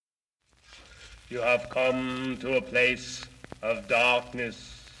You have come to a place of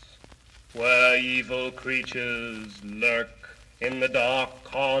darkness, where evil creatures lurk in the dark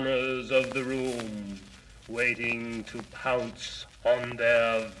corners of the room, waiting to pounce on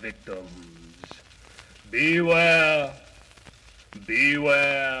their victims. Beware,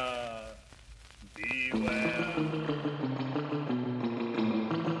 beware, beware.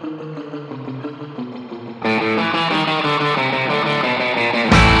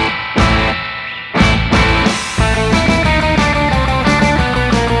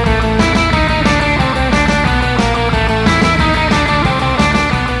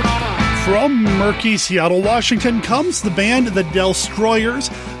 From murky Seattle, Washington comes the band The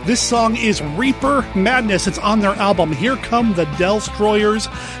Delstroyers. This song is Reaper Madness. It's on their album Here Come the Delstroyers.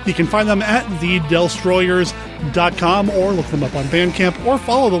 You can find them at thedelstroyers.com or look them up on Bandcamp or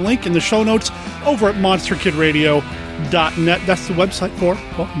follow the link in the show notes over at monsterkidradio.net. That's the website for,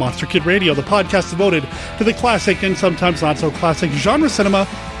 well, Monster Kid Radio, the podcast devoted to the classic and sometimes not so classic genre cinema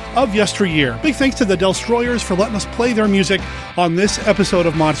of yesteryear. Big thanks to the Delstroyers for letting us play their music on this episode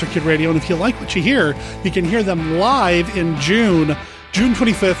of Monster Kid Radio. And if you like what you hear, you can hear them live in June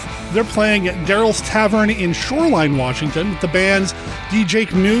 25th. They're playing at Daryl's Tavern in Shoreline, Washington, with the bands DJ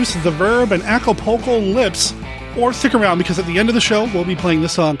Knus, The Verb, and Acapulco Lips. Or stick around, because at the end of the show, we'll be playing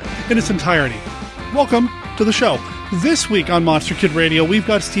this song in its entirety. Welcome to the show. This week on Monster Kid Radio, we've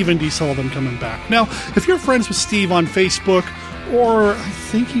got Stephen D. Sullivan coming back. Now, if you're friends with Steve on Facebook, or I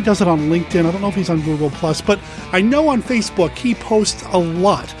think he does it on LinkedIn. I don't know if he's on Google+, but I know on Facebook he posts a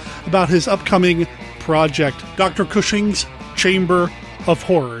lot about his upcoming project, Dr. Cushing's Chamber of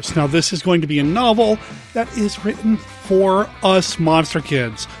Horrors. Now, this is going to be a novel that is written for us monster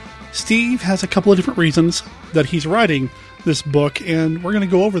kids. Steve has a couple of different reasons that he's writing this book, and we're going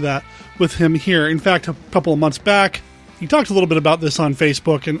to go over that with him here. In fact, a couple of months back, he talked a little bit about this on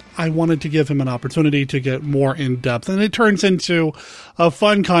Facebook, and I wanted to give him an opportunity to get more in-depth. And it turns into a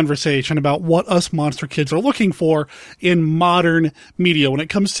fun conversation about what us monster kids are looking for in modern media. When it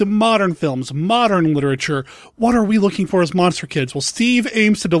comes to modern films, modern literature, what are we looking for as monster kids? Well, Steve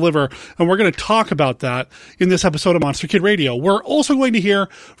aims to deliver, and we're going to talk about that in this episode of Monster Kid Radio. We're also going to hear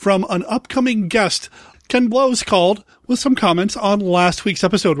from an upcoming guest. Ken Blows called with some comments on last week's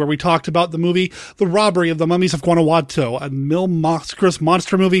episode where we talked about the movie The Robbery of the Mummies of Guanajuato, a Mil Mascaras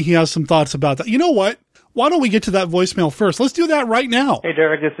monster movie. He has some thoughts about that. You know what? Why don't we get to that voicemail first? Let's do that right now. Hey,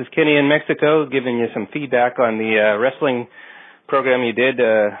 Derek, this is Kenny in Mexico giving you some feedback on the wrestling program you did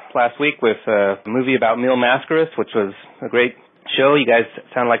last week with a movie about Mil Mascaras, which was a great show. You guys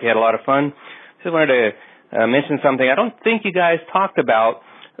sound like you had a lot of fun. Just wanted to mention something. I don't think you guys talked about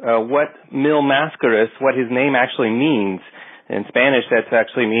what Mil Mascaras, what his name actually means. In Spanish, that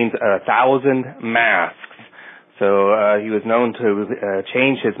actually means 1,000 masks. So he was known to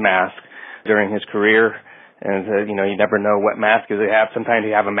change his mask during his career. And, you never know what mask they have. Sometimes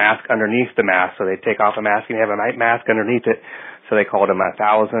you have a mask underneath the mask, so they take off a mask and you have a mask underneath it. So they called him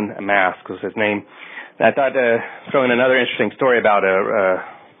 1,000 masks was his name. And I thought throw in another interesting story about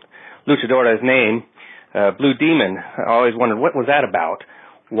luchador's name, Blue Demon. I always wondered, what was that about?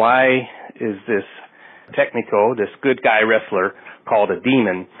 Why is this Technico, this good guy wrestler, called a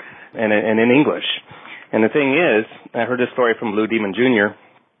demon, and in English? And the thing is, I heard this story from Blue Demon Jr.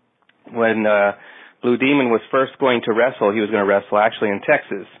 When Blue Demon was first going to wrestle, he was going to wrestle actually in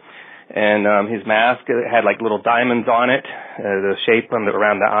Texas. And his mask had like little diamonds on it. The shape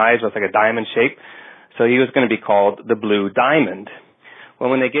around the eyes was like a diamond shape. So he was going to be called the Blue Diamond. Well,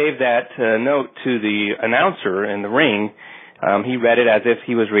 when they gave that note to the announcer in the ring, he read it as if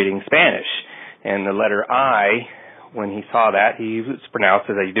he was reading Spanish. And the letter I, when he saw that, he pronounced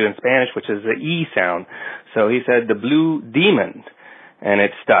it as you do in Spanish, which is the E sound. So he said the Blue Demon, and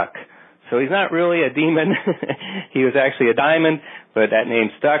it stuck. So he's not really a demon. He was actually a diamond, but that name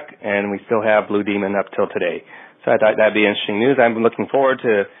stuck, and we still have Blue Demon up till today. So I thought that'd be interesting news. I'm looking forward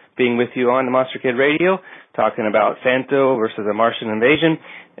to being with you on the Monster Kid Radio, talking about Santo versus the Martian invasion.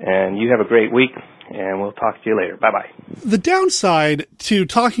 And you have a great week, and we'll talk to you later. Bye-bye. The downside to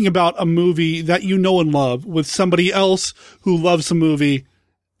talking about a movie that you know and love with somebody else who loves the movie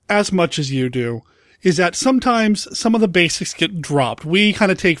as much as you do is that sometimes some of the basics get dropped. We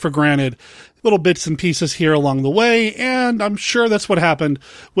kind of take for granted little bits and pieces here along the way, and I'm sure that's what happened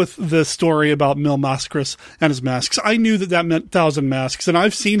with the story about Mil Mascaras and his masks. I knew that meant 1,000 masks, and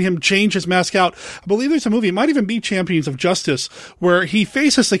I've seen him change his mask out. I believe there's a movie, it might even be Champions of Justice, where he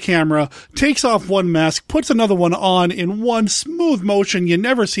faces the camera, takes off one mask, puts another one on in one smooth motion. You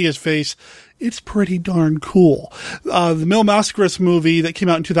never see his face. it's pretty darn cool. The Mil Mascaras movie that came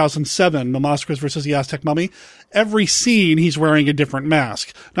out in 2007, Mil Mascaras versus the Aztec Mummy, every scene he's wearing a different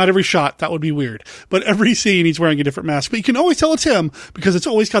mask. Not every shot, that would be weird. But every scene he's wearing a different mask. But you can always tell it's him because it's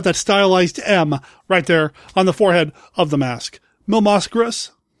always got that stylized M right there on the forehead of the mask. Mil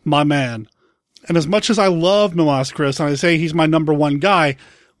Mascaras, my man. And as much as I love Mil Mascaras and I say he's my number one guy,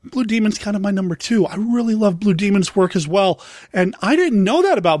 Blue Demon's kind of my number two. I really love Blue Demon's work as well. And I didn't know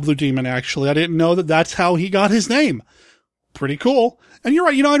that about Blue Demon, actually. I didn't know that that's how he got his name. Pretty cool. And you're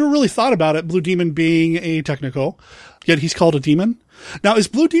right. I never really thought about it, Blue Demon being a Technico, yet he's called a demon. Now, is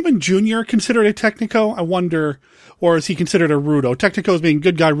Blue Demon Jr. considered a Technico? I wonder, or is he considered a Rudo? Technicos being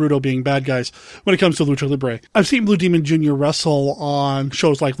good guy, Rudo being bad guys when it comes to Lucha Libre. I've seen Blue Demon Jr. wrestle on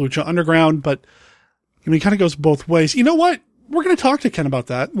shows like Lucha Underground, but he kind of goes both ways. You know what? We're going to talk to Ken about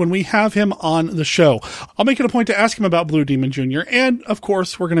that when we have him on the show. I'll make it a point to ask him about Blue Demon Jr. And, of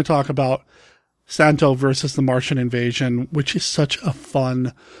course, we're going to talk about Santo versus the Martian Invasion, which is such a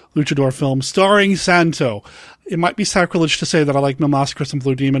fun luchador film starring Santo. It might be sacrilege to say that I like Mil Mascaras and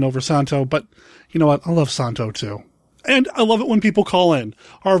Blue Demon over Santo, but you know what? I love Santo, too. And I love it when people call in.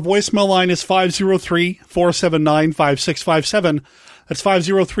 Our voicemail line is 503-479-5657. That's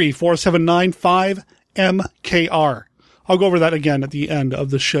 503-479-5MKR. I'll go over that again at the end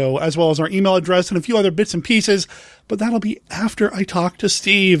of the show, as well as our email address and a few other bits and pieces, but that'll be after I talk to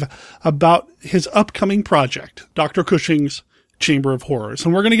Steve about his upcoming project, Dr. Cushing's Chamber of Horrors.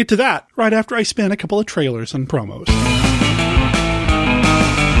 And we're going to get to that right after I spin a couple of trailers and promos.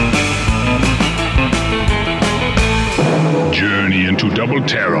 Journey into double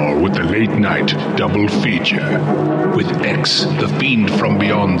terror with the late night double feature with X, the fiend from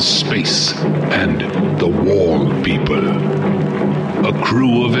beyond space, and the Wall People. A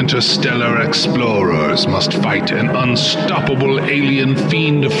crew of interstellar explorers must fight an unstoppable alien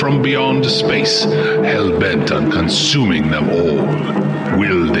fiend from beyond space, hell-bent on consuming them all.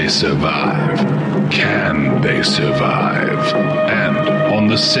 Will they survive? Can they survive? And on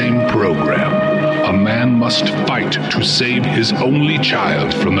the same program, a man must fight to save his only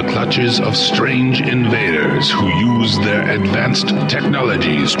child from the clutches of strange invaders who use their advanced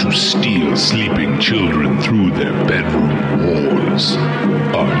technologies to steal sleeping children through their bedroom walls.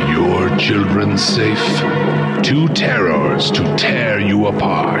 Are your children safe? Two terrors to tear you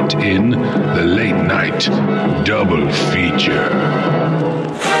apart in the late night double feature.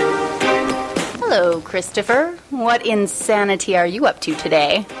 Hello, Christopher. What insanity are you up to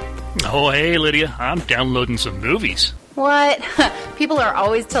today? Oh, hey, Lydia. I'm downloading some movies. What? People are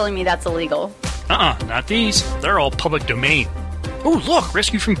always telling me that's illegal. Not these. They're all public domain. Oh, look,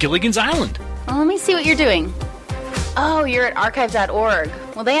 Rescue from Gilligan's Island. Well, let me see what you're doing. Oh, you're at archive.org.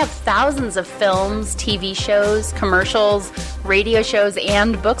 Well, they have thousands of films, TV shows, commercials, radio shows,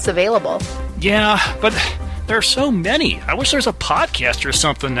 and books available. Yeah, but there are so many. I wish there's a podcast or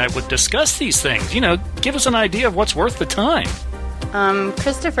something that would discuss these things. Give us an idea of what's worth the time.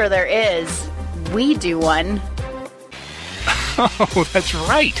 Christopher, there is. We do one. Oh, that's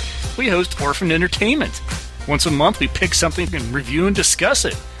right. We host Orphan Entertainment. Once a month, we pick something and review and discuss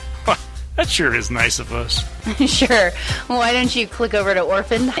it. That sure is nice of us. Sure. Why don't you click over to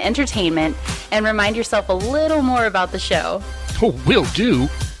Orphan Entertainment and remind yourself a little more about the show? Oh, will do.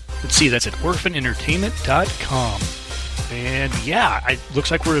 Let's see, that's at orphanentertainment.com. And yeah, it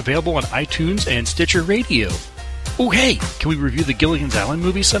looks like we're available on iTunes and Stitcher Radio. Oh, hey, can we review the Gilligan's Island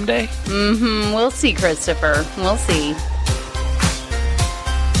movie someday? We'll see, Christopher. We'll see.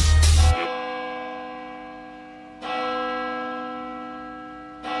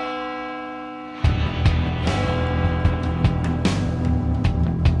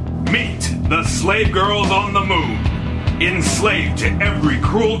 Meet the slave girls on the moon, enslaved to every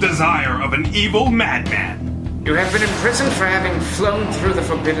cruel desire of an evil madman. You have been imprisoned for having flown through the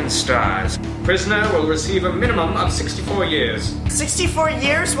Forbidden Stars. Prisoner will receive a minimum of 64 years. 64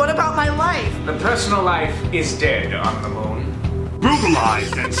 years? What about my life? The personal life is dead on the moon.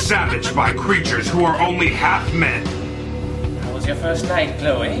 Brutalized and savaged by creatures who are only half men. How was your first night,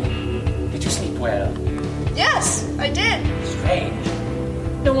 Chloe? Did you sleep well? Yes, I did. Strange.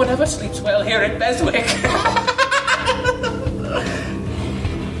 No one ever sleeps well here at Beswick.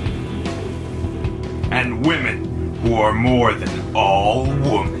 And women who are more than all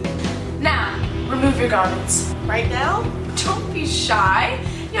woman. Now, remove your garments. Right now? Don't be shy.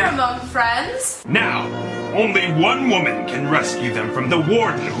 You're among friends. Now, only one woman can rescue them from the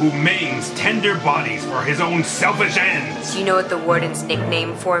warden who maims tender bodies for his own selfish ends. Do you know what the warden's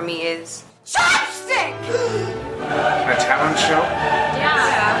nickname for me is? Chopstick! A talent show?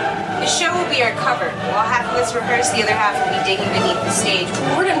 Yeah. The show will be we are covered. While half of us rehearse, the other half will be digging beneath the stage.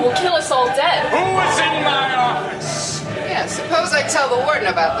 Warden will kill us all dead. Who is in my office? Yeah, suppose I tell the warden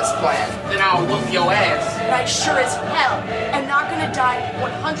about this plan. Then I'll whoop your ass. But I sure as hell am not gonna die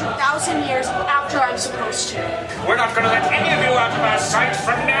 100,000 years after I'm supposed to. We're not gonna let any of you out of our sight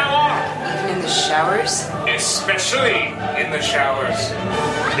from now on. Even in the showers? Especially in the showers.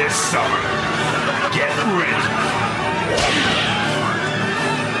 This summer, get ready.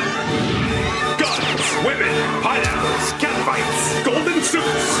 Guns, women, pineapples, catfights, golden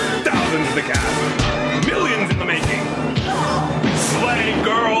suits, thousands in the cast, millions in the making. Slave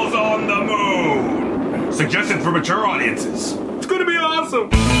Girls on the Moon. Suggested for mature audiences. It's gonna be awesome.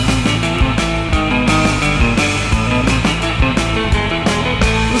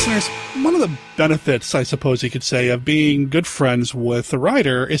 Listeners, one of the benefits, I suppose you could say, of being good friends with the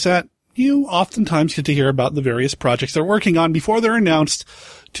writer is that you oftentimes get to hear about the various projects they're working on before they're announced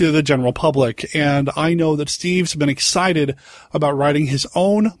to the general public. And I know that Steve's been excited about writing his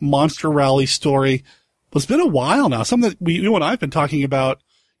own Monster Rally story. Well, it's been a while now, something that you and I have been talking about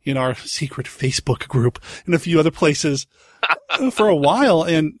in our secret Facebook group and a few other places for a while,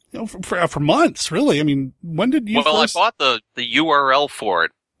 and for months, really. I mean, when did you first... I bought the URL for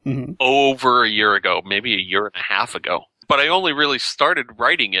it over a year ago, maybe a year and a half ago. But I only really started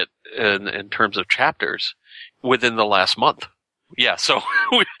writing it in terms of chapters within the last month. Yeah, so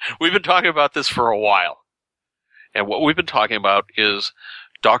we've been talking about this for a while. And what we've been talking about is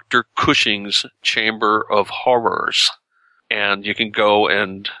Dr. Cushing's Chamber of Horrors. And you can go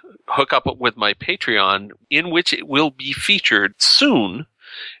and hook up with my Patreon, in which it will be featured soon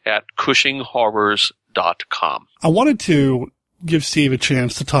at CushingHorrors.com. I wanted to give Steve a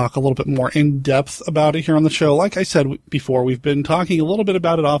chance to talk a little bit more in depth about it here on the show. Like I said before, we've been talking a little bit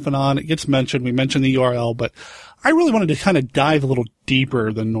about it off and on. It gets mentioned. We mentioned the URL, but I really wanted to kind of dive a little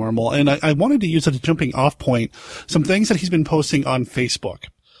deeper than normal. And I wanted to use as a jumping off point some things that he's been posting on Facebook.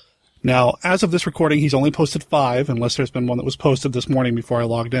 Now, as of this recording, he's only posted 5, unless there's been one that was posted this morning before I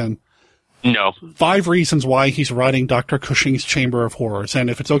logged in. No. 5 reasons why he's writing Dr. Cushing's Chamber of Horrors. And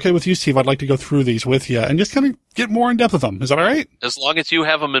if it's okay with you, Steve, I'd like to go through these with you and just kind of get more in depth with them. Is that all right? As long as you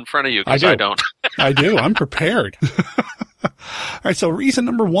have them in front of you, because I don't. I do. I'm prepared. All right, so reason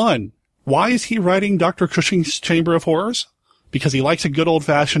number 1. Why is he writing Dr. Cushing's Chamber of Horrors? Because he likes a good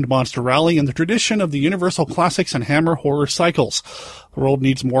old-fashioned monster rally and the tradition of the Universal Classics and Hammer horror cycles. The world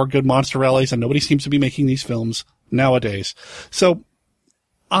needs more good monster rallies, and nobody seems to be making these films nowadays. So,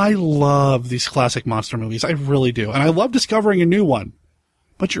 I love these classic monster movies. I really do. And I love discovering a new one.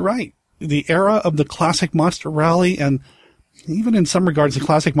 But you're right. The era of the classic monster rally, and even in some regards, the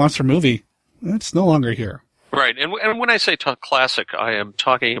classic monster movie, it's no longer here. Right. And when I say classic, I am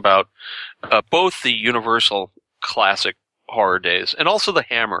talking about both the Universal Classic horror days and also the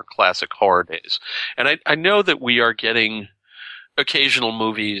Hammer classic horror days. And I know that we are getting occasional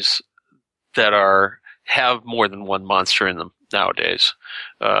movies that have more than one monster in them nowadays.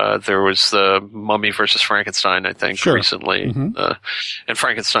 There was the Mummy versus Frankenstein, I think, recently. Mm-hmm. And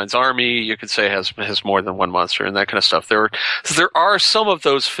Frankenstein's Army, you could say, has more than one monster and that kind of stuff. There are some of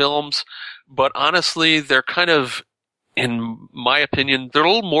those films, but honestly, they're kind of, in my opinion, they're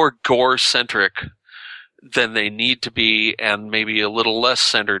a little more gore-centric than they need to be, and maybe a little less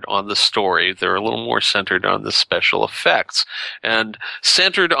centered on the story. They're a little more centered on the special effects. And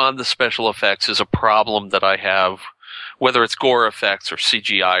centered on the special effects is a problem that I have, whether it's gore effects or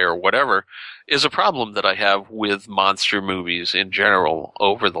CGI or whatever, is a problem that I have with monster movies in general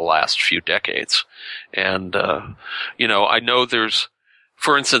over the last few decades. And, I know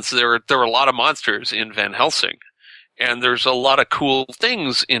for instance, there are a lot of monsters in Van Helsing, and there's a lot of cool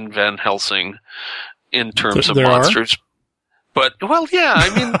things in Van Helsing in terms of monsters. But, well, yeah, I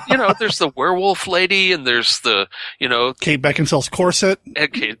mean, there's the werewolf lady, and there's the, Kate Beckinsale's corset.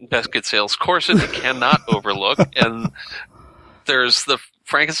 Kate Beckinsale's corset you cannot overlook. And there's the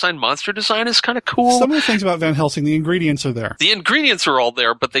Frankenstein monster design is kind of cool. Some of the things about Van Helsing, the ingredients are there. The ingredients are all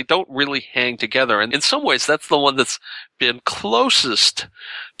there, but they don't really hang together. And in some ways, that's the one that's been closest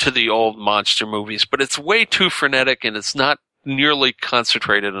to the old monster movies. But it's way too frenetic, and it's not nearly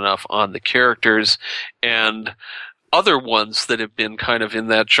concentrated enough on the characters, and other ones that have been kind of in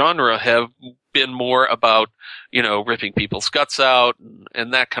that genre have been more about, ripping people's guts out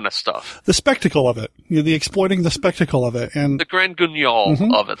and that kind of stuff. The spectacle of it, the exploiting the spectacle of it, and the grand guignol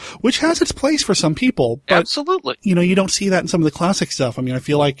of it, which has its place for some people. But, absolutely. You don't see that in some of the classic stuff. I mean, I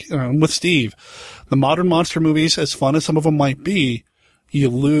feel like with Steve, the modern monster movies, as fun as some of them might be, you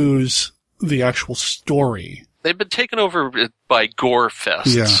lose the actual story. They've been taken over by gore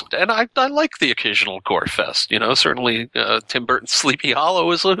fests. Yeah. And I like the occasional gore fest. Certainly Tim Burton's Sleepy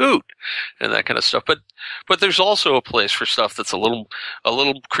Hollow is a hoot and that kind of stuff. But there's also a place for stuff that's a little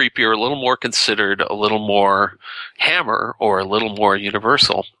creepier, a little more considered, a little more Hammer, or a little more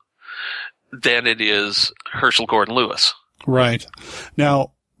Universal than it is Herschel Gordon Lewis. Right.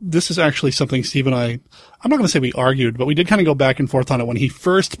 Now, this is actually something Steve and I'm not going to say we argued, but we did kind of go back and forth on it when he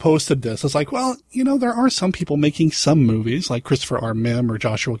first posted this. It's like, well, there are some people making some movies like Christopher R. Mihm or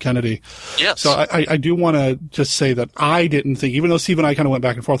Joshua Kennedy. Yes. So I do want to just say that I didn't think, even though Steve and I kind of went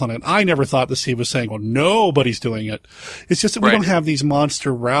back and forth on it, I never thought that Steve was saying, well, nobody's doing it. It's just that we don't have these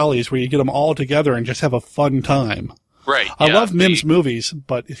monster rallies where you get them all together and just have a fun time. Right. I love Mim's movies,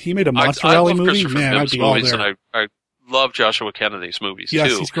 but if he made a monster rally movie, man, I'd be all there. And I love Joshua Kennedy's movies,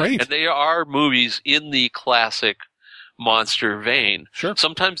 yes, too. He's great. And they are movies in the classic monster vein. Sure.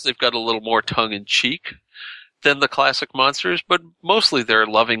 Sometimes they've got a little more tongue-in-cheek than the classic monsters, but mostly they're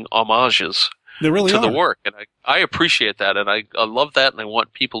loving homages they really to are. the work. And I appreciate that, and I love that, and I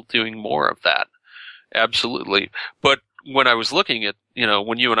want people doing more of that. Absolutely. But when I was looking at,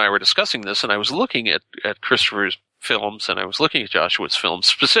 when you and I were discussing this, and I was looking at Christopher's films, and I was looking at Joshua's films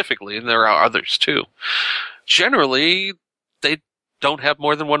specifically, and there are others too, generally, they don't have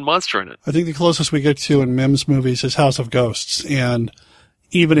more than one monster in it. I think the closest we get to in Mim's movies is House of Ghosts. And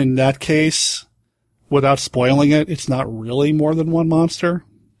even in that case, without spoiling it, it's not really more than one monster.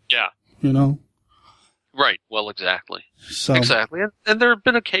 Yeah. Right. Well, exactly. So. Exactly. And there have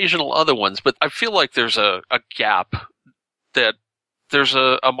been occasional other ones, but I feel like there's a gap that there's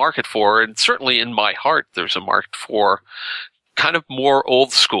a market for, and certainly in my heart, there's a market for kind of more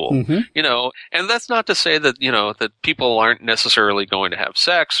old school, and that's not to say that, that people aren't necessarily going to have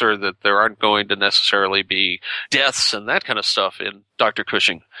sex, or that there aren't going to necessarily be deaths and that kind of stuff in Dr.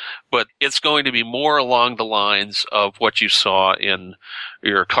 Cushing, but it's going to be more along the lines of what you saw in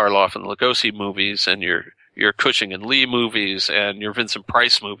your Karloff and Lugosi movies and your Cushing and Lee movies and your Vincent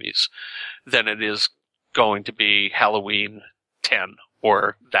Price movies than it is going to be Halloween 10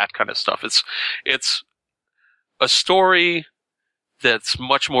 or that kind of stuff. It's a story that's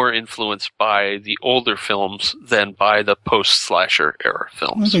much more influenced by the older films than by the post-slasher era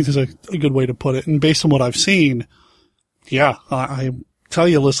films. I think that's a good way to put it. And based on what I've seen, yeah, I tell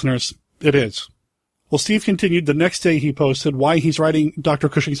you, listeners, it is. Well, Steve continued. The next day he posted why he's writing Dr.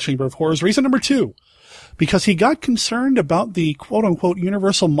 Cushing's Chamber of Horrors. Reason number 2, because he got concerned about the quote-unquote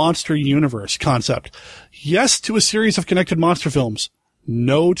Universal Monster Universe concept. Yes to a series of connected monster films.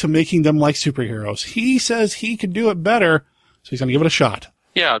 No to making them like superheroes. He says he could do it better, so he's going to give it a shot.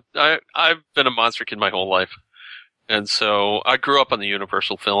 Yeah, I've been a monster kid my whole life. And so I grew up on the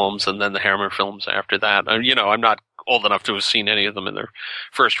Universal films and then the Hammer films after that. I'm not old enough to have seen any of them in their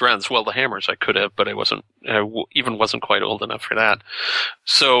first runs. Well, the Hammers I could have, but I wasn't quite old enough for that.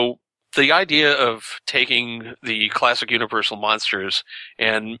 So the idea of taking the classic Universal monsters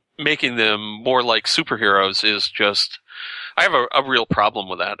and making them more like superheroes is just, I have a real problem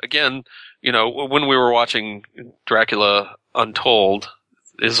with that. Again, when we were watching Dracula Untold,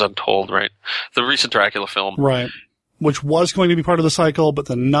 right? The recent Dracula film. Right. Which was going to be part of the cycle, but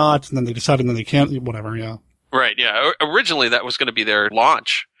then not, and then they decided that they can't, whatever, yeah. Right, yeah. Originally that was going to be their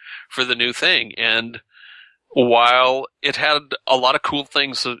launch for the new thing, and while it had a lot of cool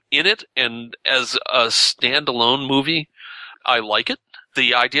things in it, and as a standalone movie, I like it.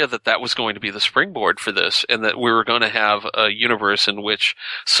 The idea that was going to be the springboard for this, and that we were going to have a universe in which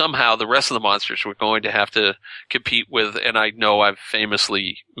somehow the rest of the monsters were going to have to compete with, and I know I've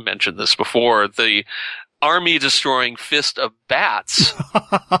famously mentioned this before, the army-destroying fist of bats.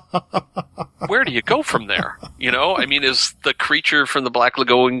 Where do you go from there? Is the creature from the Black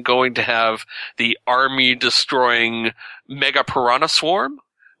Lagoon going to have the army-destroying mega piranha swarm?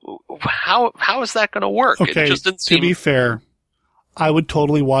 How is that going to work? Okay, it just didn't seem... to be fair, I would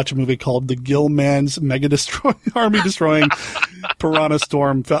totally watch a movie called The Gillman's Army Destroying Piranha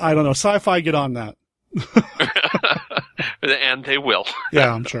Storm. I don't know. Sci-fi, get on that. And they will.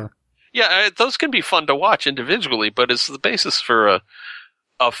 Yeah, I'm sure. Yeah, those can be fun to watch individually, but as the basis for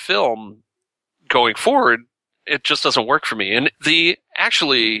a film going forward, it just doesn't work for me. And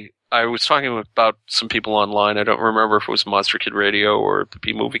I was talking about some people online. I don't remember if it was Monster Kid Radio or the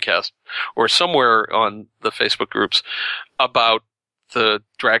B Movie Cast or somewhere on the Facebook groups about the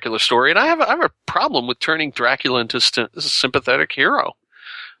Dracula story. And I have a problem with turning Dracula into a sympathetic hero.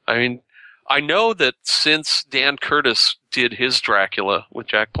 I mean, I know that since Dan Curtis did his Dracula with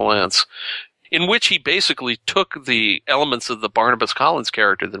Jack Palance, in which he basically took the elements of the Barnabas Collins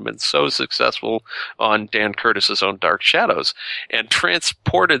character that had been so successful on Dan Curtis's own Dark Shadows and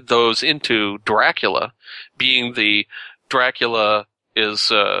transported those into Dracula, being the Dracula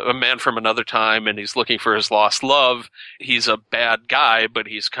is a man from another time and he's looking for his lost love. He's a bad guy, but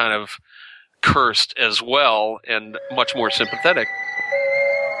he's kind of cursed as well and much more sympathetic.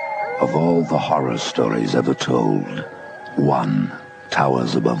 Of all the horror stories ever told, one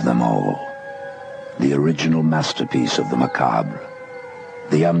towers above them all. The original masterpiece of the macabre.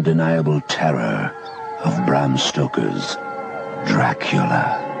 The undeniable terror of Bram Stoker's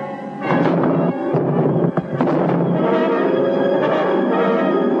Dracula.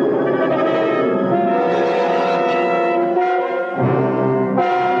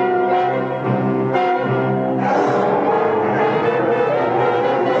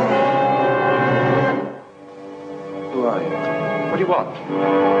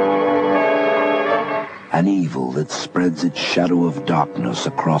 An evil that spreads its shadow of darkness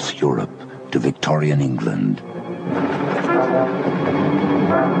across Europe to Victorian England.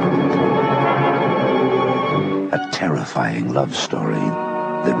 A terrifying love story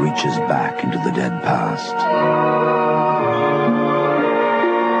that reaches back into the dead past.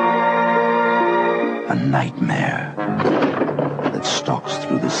 A nightmare that stalks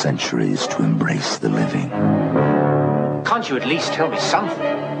through the centuries to embrace the living. Can't you at least tell me something?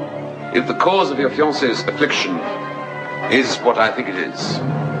 If the cause of your fiancé's affliction is what I think it is,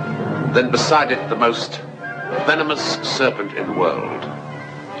 then beside it the most venomous serpent in the world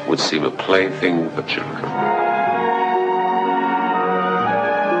would seem a plaything for children.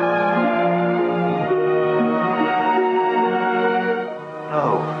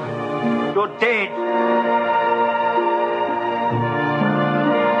 No, you're dead.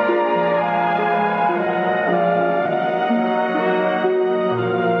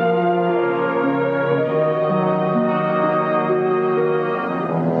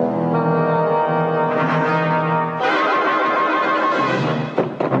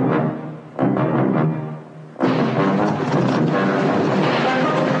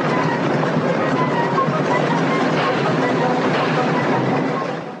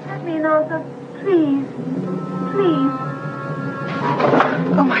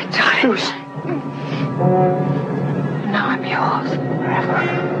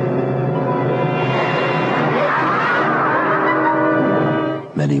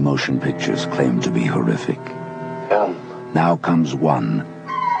 Many motion pictures claim to be horrific. Now comes one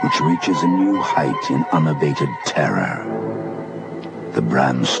which reaches a new height in unabated terror. The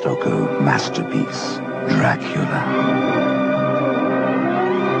Bram Stoker masterpiece, Dracula.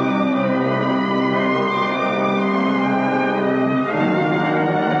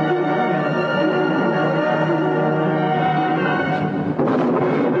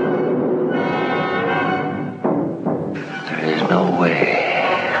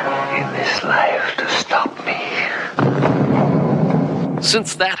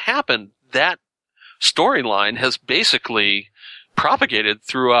 Since that happened, that storyline has basically propagated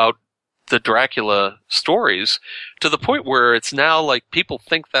throughout the Dracula stories to the point where it's now like people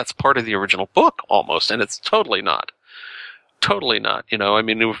think that's part of the original book almost, and it's totally not. Totally not. You know, I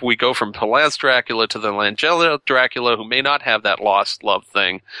mean, if we go from Palad's Dracula to the Langella Dracula, who may not have that lost love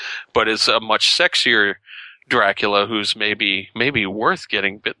thing, but is a much sexier Dracula who's maybe worth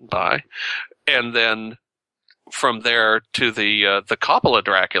getting bitten by, and then from there to the Coppola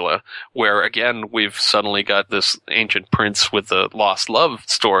Dracula, where again we've suddenly got this ancient prince with the lost love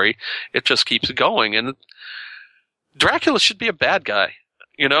story. It just keeps going, and Dracula should be a bad guy.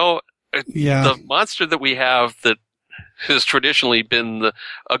 You know, the monster that we have that has traditionally been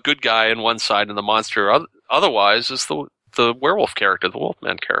a good guy on one side, and the monster otherwise is the werewolf character, the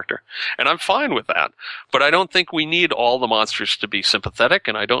Wolfman character. And I'm fine with that. But I don't think we need all the monsters to be sympathetic,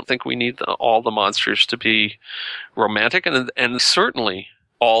 and I don't think we need all the monsters to be romantic, and certainly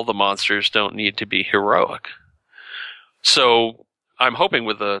all the monsters don't need to be heroic. So I'm hoping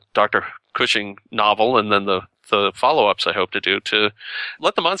with the Dr. Cushing novel and then the follow-ups I hope to do, to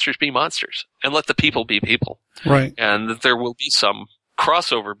let the monsters be monsters and let the people be people. Right. And that there will be some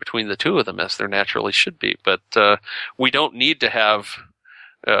crossover between the two of them, as there naturally should be. But we don't need to have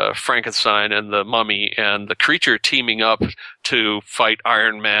Frankenstein and the Mummy and the Creature teaming up to fight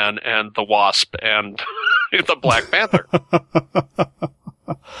Iron Man and the Wasp and the Black Panther.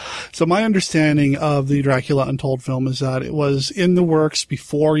 So my understanding of the Dracula Untold film is that it was in the works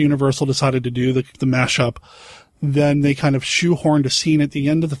before Universal decided to do the mashup. Then they kind of shoehorned a scene at the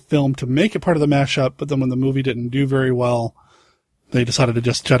end of the film to make it part of the mashup, but then when the movie didn't do very well, they decided to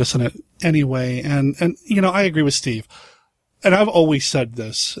just jettison it anyway. And, you know, I agree with Steve. And I've always said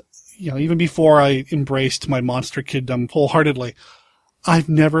this. even before I embraced my monster kiddom wholeheartedly, I've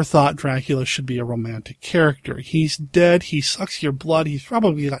never thought Dracula should be a romantic character. He's dead. He sucks your blood. He's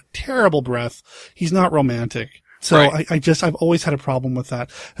probably got terrible breath. He's not romantic. So right. I've always had a problem with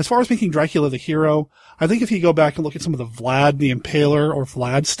that. As far as making Dracula the hero, I think if you go back and look at some of the Vlad the Impaler or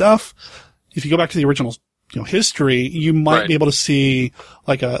Vlad stuff, if you go back to the original history, you might be able to see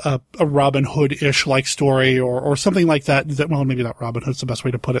like a Robin Hood-ish like story or something like that. Well, maybe not Robin Hood's the best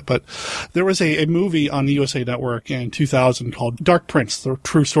way to put it, but there was a movie on the USA Network in 2000 called Dark Prince, the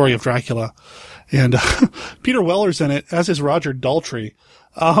true story of Dracula. And Peter Weller's in it, as is Roger Daltrey.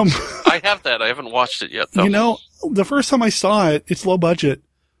 I have that. I haven't watched it yet, though. The first time I saw it, it's low budget,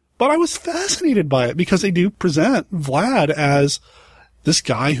 but I was fascinated by it because they do present Vlad as this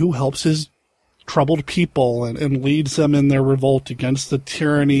guy who helps his troubled people and leads them in their revolt against the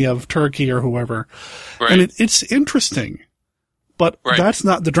tyranny of Turkey or whoever. Right. And it's interesting, but that's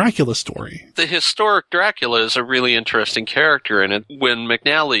not the Dracula story. The historic Dracula is a really interesting character, and when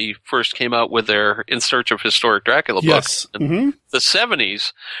McNally first came out with their In Search of Historic Dracula books in the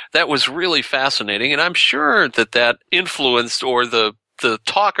 70s, that was really fascinating, and I'm sure that influenced or the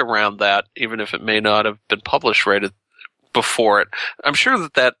talk around that, even if it may not have been published before it, I'm sure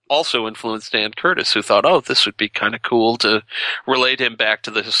that also influenced Dan Curtis, who thought, this would be kind of cool to relate him back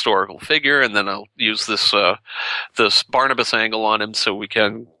to the historical figure, and then I'll use this Barnabas angle on him so we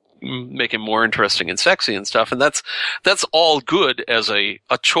can make him more interesting and sexy and stuff. And that's all good as a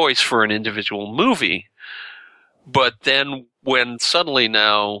choice for an individual movie. But then when suddenly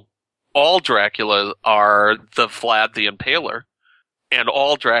now all Dracula are the Vlad the Impaler, and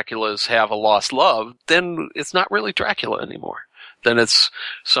all Draculas have a lost love, then it's not really Dracula anymore. Then it's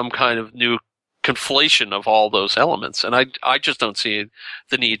some kind of new conflation of all those elements. And I just don't see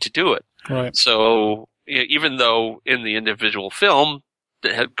the need to do it. Right. So even though in the individual film,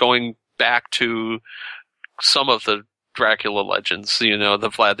 going back to some of the Dracula legends, the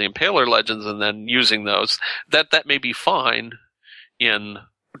Vlad the Impaler legends, and then using those, that may be fine in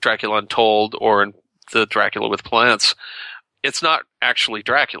Dracula Untold or in the Dracula with Plants. It's not actually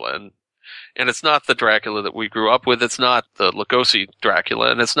Dracula, and it's not the Dracula that we grew up with. It's not the Lugosi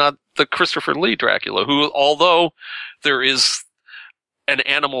Dracula, and it's not the Christopher Lee Dracula, who, although there is an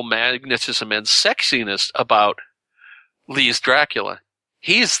animal magnetism and sexiness about Lee's Dracula,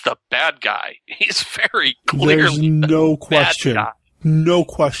 he's the bad guy. He's very clearly There's no question. Bad guy. No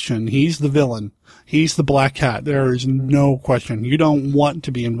question. He's the villain. He's the Black Cat. There is no question. You don't want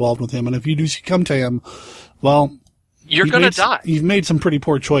to be involved with him, and if you do come to him, well, you're going to die. You've made some pretty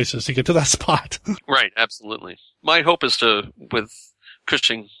poor choices to get to that spot. Right, absolutely. My hope is with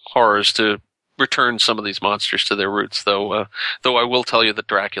Cushing Horrors, to return some of these monsters to their roots, though I will tell you that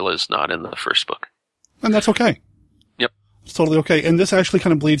Dracula is not in the first book. And that's okay. Yep. It's totally okay. And this actually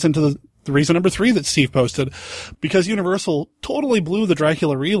kind of bleeds into the reason number 3 that Steve posted, because Universal totally blew the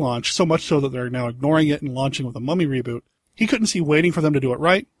Dracula relaunch, so much so that they're now ignoring it and launching with a Mummy reboot. He couldn't see waiting for them to do it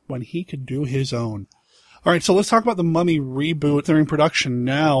right when he could do his own. All right, so let's talk about the Mummy reboot. They're in production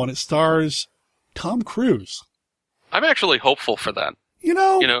now, and it stars Tom Cruise. I'm actually hopeful for that.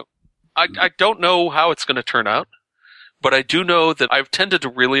 I don't know how it's going to turn out, but I do know that I've tended to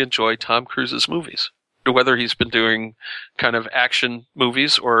really enjoy Tom Cruise's movies, whether he's been doing kind of action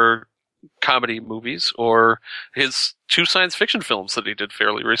movies or comedy movies or his 2 science fiction films that he did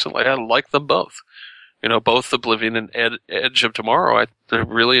fairly recently. I like them both. Both Oblivion and Edge of Tomorrow I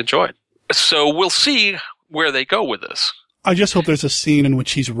really enjoyed. So we'll see where they go with this. I just hope there's a scene in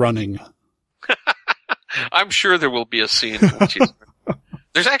which he's running. I'm sure there will be a scene in which he's running.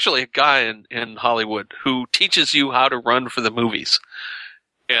 There's actually a guy in Hollywood who teaches you how to run for the movies.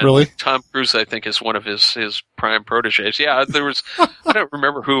 And really? Tom Cruise, I think, is one of his prime proteges. Yeah, there was, I don't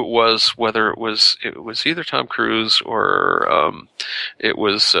remember who it was, whether it was either Tom Cruise or, it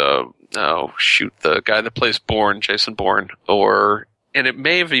was, the guy that plays Bourne, Jason Bourne, and it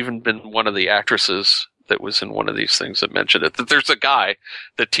may have even been one of the actresses that was in one of these things that mentioned it, that there's a guy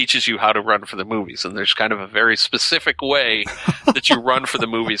that teaches you how to run for the movies, and there's kind of a very specific way that you run for the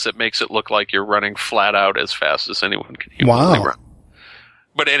movies that makes it look like you're running flat out as fast as anyone can humanly run.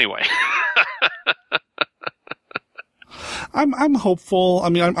 But anyway. I'm hopeful. I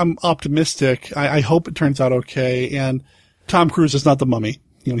mean, I'm optimistic. I hope it turns out okay, and Tom Cruise is not the Mummy.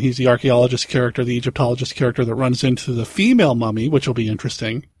 He's the archaeologist character, the Egyptologist character that runs into the female mummy, which will be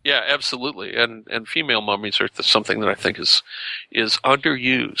interesting. Yeah, absolutely. And female mummies are something that I think is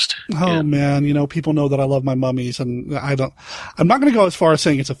underused. Oh, man. People know that I love my mummies, and I'm not going to go as far as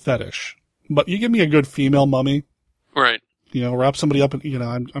saying it's a fetish, but you give me a good female mummy. Right. Wrap somebody up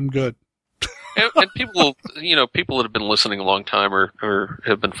and, I'm good. And people, people that have been listening a long time or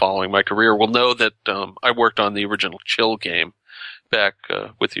have been following my career will know that I worked on the original Chill game back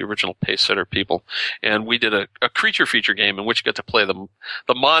with the original Pacesetter people, and we did a creature feature game in which you got to play the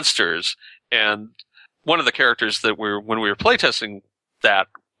monsters. And one of the characters that when we were playtesting that,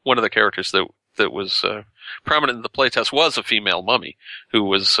 one of the characters that was prominent in the playtest was a female mummy who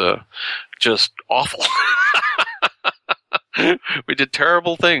was just awful. We did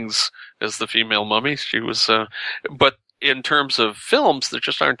terrible things as the female mummy. She was, but in terms of films, there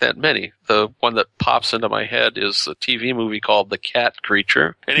just aren't that many. The one that pops into my head is a TV movie called The Cat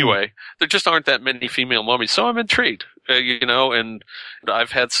Creature. Anyway, there just aren't that many female mummies, so I'm intrigued. And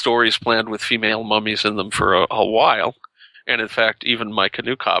I've had stories planned with female mummies in them for a while. And in fact, even my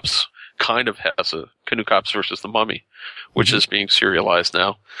Canoe Cops kind of has a Canoe Cops versus the Mummy, which is being serialized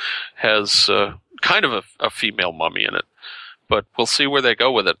now, has kind of a female mummy in it. But we'll see where they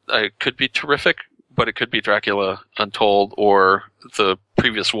go with it. It could be terrific, but it could be Dracula Untold or the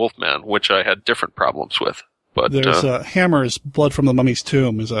previous Wolfman, which I had different problems with. But there's Hammer's Blood from the Mummy's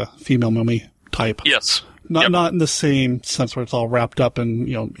Tomb is a female mummy type. Yes. Not in the same sense where it's all wrapped up and,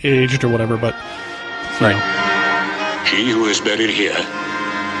 aged or whatever, but right. He who is buried here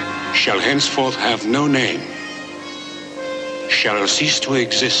shall henceforth have no name, shall cease to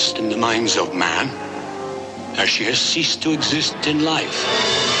exist in the minds of man, as she has ceased to exist in life.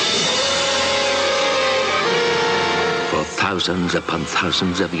 For thousands upon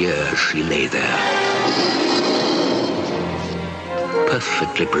thousands of years she lay there,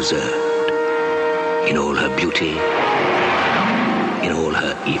 perfectly preserved, in all her beauty, in all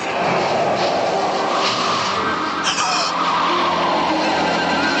her evil.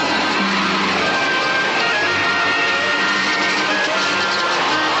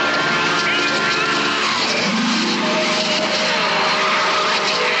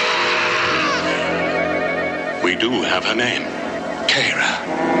 We do have her name, Kara.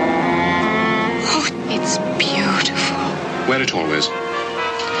 Oh, it's beautiful. Wear it always.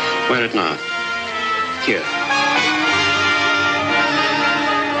 Wear it now. Here.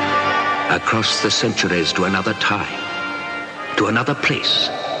 Across the centuries to another time, to another place,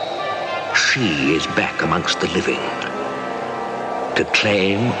 she is back amongst the living, to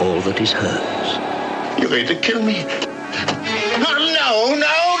claim all that is hers. You're going to kill me. No.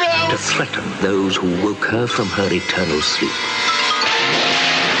 To threaten those who woke her from her eternal sleep.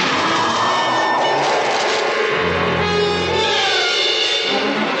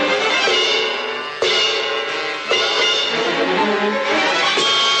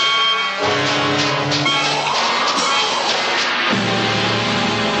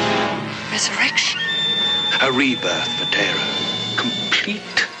 Resurrection. A rebirth for Tara.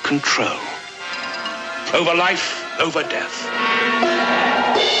 Complete control. Over life, over death.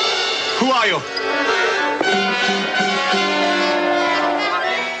 Who are you?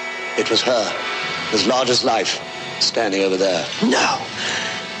 It was her, as large as life, standing over there. No,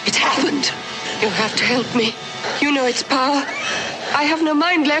 it happened. You have to help me. You know its power. I have no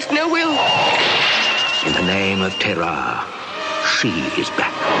mind left, no will. In the name of Terra, she is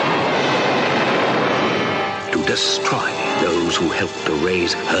back. To destroy those who helped to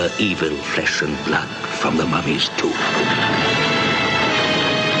raise her evil flesh and blood from the mummy's tomb.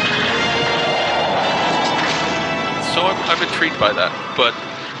 So I'm intrigued by that, but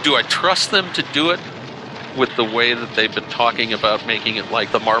do I trust them to do it with the way that they've been talking about making it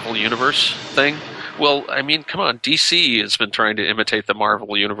like the Marvel Universe thing? Well, I mean, come on, DC has been trying to imitate the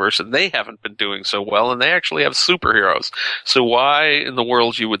Marvel Universe, and they haven't been doing so well, and they actually have superheroes. So why in the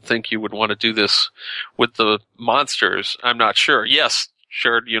world you would think you would want to do this with the monsters? I'm not sure. Yes,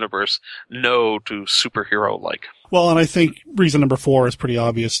 shared universe. No to superhero-like. Well, and I think reason number 4 is pretty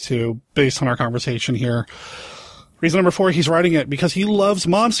obvious, too, based on our conversation here. Reason number 4, he's writing it because he loves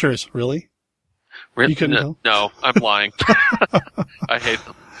monsters. Really? You couldn't tell? No, I'm lying. I hate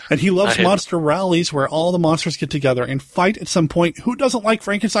them. And he loves monster rallies where all the monsters get together and fight at some point. Who doesn't like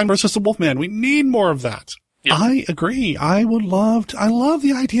Frankenstein versus the Wolfman? We need more of that. Yep. I agree. I love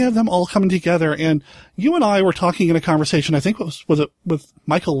the idea of them all coming together. And you and I were talking in a conversation, I think was it with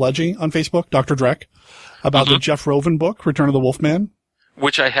Michael Legge on Facebook, Dr. Drek, about the Jeff Roven book, Return of the Wolfman.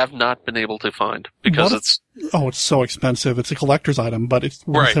 Which I have not been able to find because it's so expensive. It's a collector's item, but it's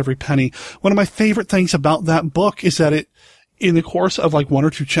worth every penny. One of my favorite things about that book is that in the course of like 1 or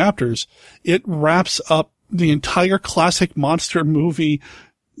 2 chapters, it wraps up the entire classic monster movie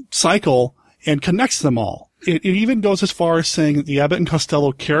cycle and connects them all. It even goes as far as saying that the Abbott and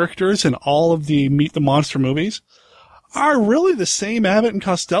Costello characters in all of the Meet the Monster movies are really the same Abbott and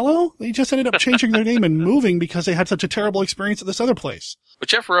Costello. They just ended up changing their name and moving because they had such a terrible experience at this other place. But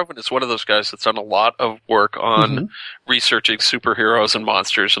Jeff Rovin is one of those guys that's done a lot of work on researching superheroes and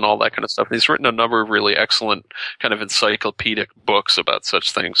monsters and all that kind of stuff. And he's written a number of really excellent kind of encyclopedic books about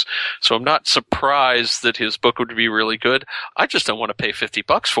such things. So I'm not surprised that his book would be really good. I just don't want to pay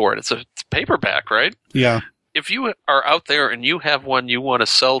 $50 for it. It's a paperback, right? Yeah. If you are out there and you have one you want to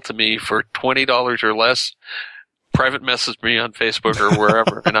sell to me for $20 or less, private message me on Facebook or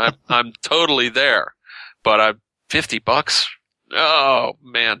wherever, and I'm totally there. But $50? Oh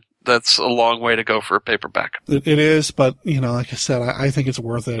man, that's a long way to go for a paperback. It is, but like I said, I think it's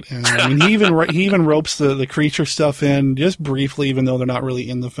worth it. And I mean, he even ropes the creature stuff in just briefly, even though they're not really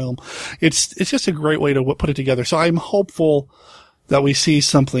in the film. It's just a great way to put it together. So I'm hopeful that we see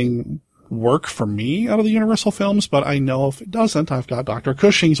something work for me out of the Universal films, but I know if it doesn't, I've got Dr.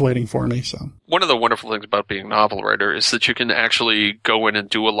 Cushing's waiting for me. So one of the wonderful things about being a novel writer is that you can actually go in and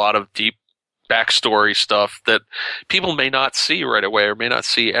do a lot of deep backstory stuff that people may not see right away or may not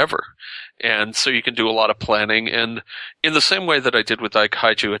see ever. And so you can do a lot of planning. And in the same way that I did with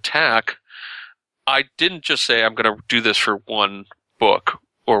Daikaiju Attack, I didn't just say I'm going to do this for one book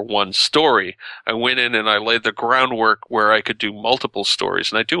or one story. I went in and I laid the groundwork where I could do multiple stories.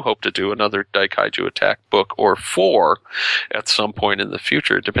 And I do hope to do another Daikaiju Attack book or 4 at some point in the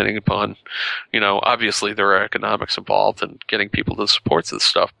future, depending upon, obviously there are economics involved and getting people to support this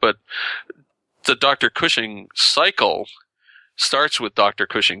stuff. But the Dr. Cushing cycle starts with Dr.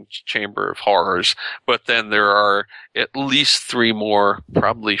 Cushing's Chamber of Horrors, but then there are at least 3 more,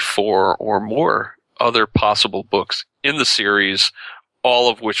 probably 4 or more other possible books in the series, all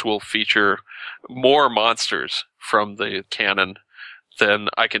of which will feature more monsters from the canon than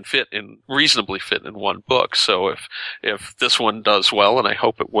I can reasonably fit in one book. So if this one does well, and I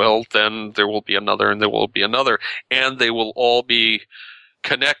hope it will, then there will be another and there will be another, and they will all be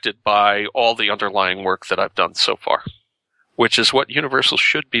connected by all the underlying work that I've done so far, which is what Universal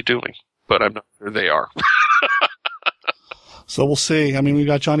should be doing, but I'm not sure they are. So we'll see. I mean, we've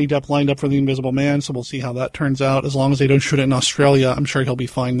got Johnny Depp lined up for The Invisible Man, so we'll see how that turns out. As long as they don't shoot it in Australia, I'm sure he'll be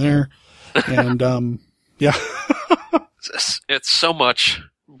fine there. And, yeah. It's so much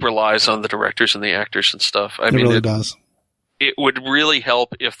relies on the directors and the actors and stuff. It really does. It would really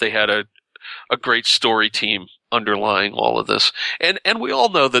help if they had a great story team underlying all of this. And we all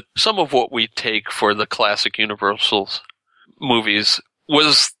know that some of what we take for the classic Universal movies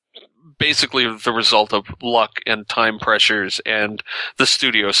was basically the result of luck and time pressures and the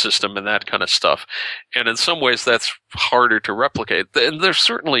studio system and that kind of stuff. And in some ways that's harder to replicate. And there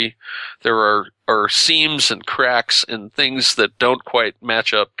are seams and cracks and things that don't quite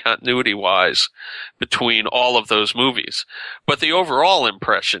match up continuity-wise between all of those movies. But the overall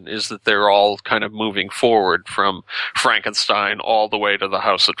impression is that they're all kind of moving forward from Frankenstein all the way to the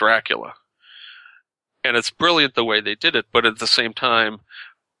House of Dracula. And it's brilliant the way they did it, but at the same time,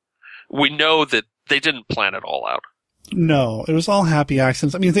 we know that they didn't plan it all out. No, it was all happy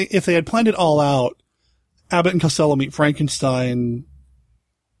accidents. I mean, if they had planned it all out, Abbott and Costello Meet Frankenstein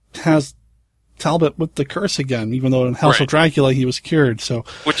has Talbot with the curse again, even though in House of Dracula he was cured. So,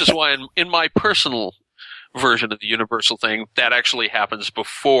 which is why in my personal version of the Universal thing, that actually happens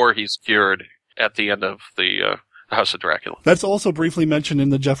before he's cured at the end of the House of Dracula. That's also briefly mentioned in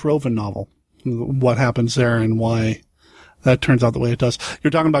the Jeff Rovin novel, what happens there and why that turns out the way it does. You're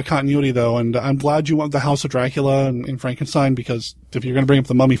talking about continuity, though, and I'm glad you want the House of Dracula and Frankenstein, because if you're going to bring up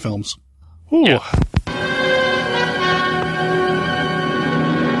the Mummy films, ooh. Yeah.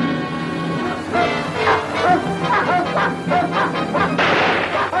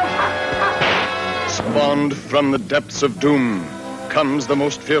 Spawned from the depths of doom comes the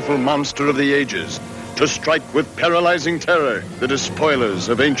most fearful monster of the ages, to strike with paralyzing terror the despoilers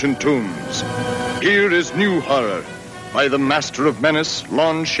of ancient tombs. Here is new horror, by the master of menace,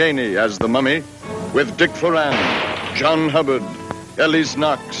 Lon Chaney as the Mummy, with Dick Foran, John Hubbard, Elise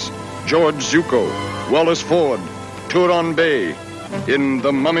Knox, George Zuko, Wallace Ford, Turon Bay, in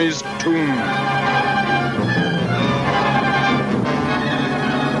The Mummy's Tomb.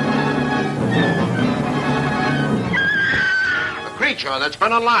 The creature that's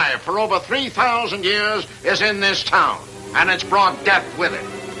been alive for over 3,000 years is in this town, and it's brought death with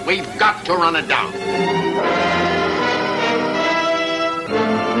it. We've got to run it down.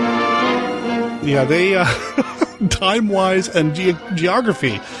 Yeah, they, time-wise and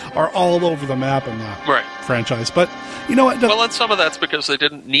geography are all over the map in that franchise. But, you know what? Well, and some of that's because they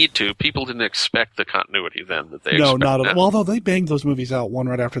didn't need to. People didn't expect the continuity then that they expect. No, not at all. Well, although they banged those movies out one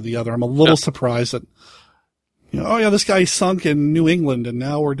right after the other. I'm a little surprised that, oh yeah, this guy sunk in New England and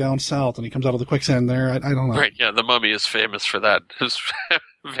now we're down south and he comes out of the quicksand there. I don't know. Right, yeah, the Mummy is famous for that. It's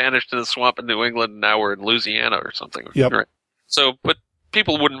vanished in a swamp in New England and now we're in Louisiana or something. Yep. Right. So, but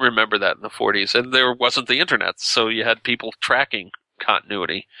people wouldn't remember that in the 40s, and there wasn't the internet, so you had people tracking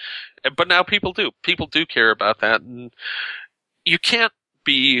continuity. But now people do. People do care about that, and you can't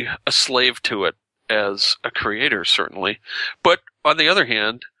be a slave to it as a creator, certainly. But on the other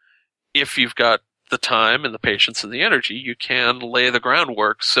hand, if you've got the time and the patience and the energy, you can lay the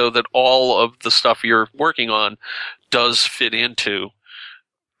groundwork so that all of the stuff you're working on does fit into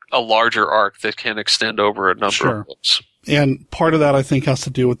a larger arc that can extend over a number of books. And part of that, I think, has to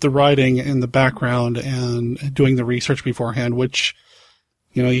do with the writing and the background and doing the research beforehand, which,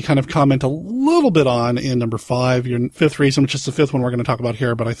 you know, you kind of comment a little bit on in number 5, your 5th reason, which is the 5th one we're going to talk about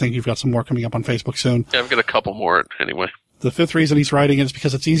here, but I think you've got some more coming up on Facebook soon. Yeah, I've got a couple more anyway. The 5th reason he's writing is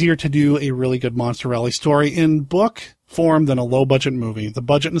because it's easier to do a really good Monster Rally story in book form than a low-budget movie. The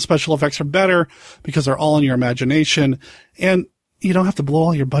budget and the special effects are better because they're all in your imagination, and you don't have to blow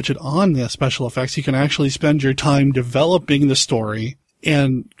all your budget on the special effects. You can actually spend your time developing the story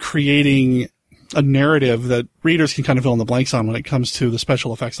and creating a narrative that readers can kind of fill in the blanks on when it comes to the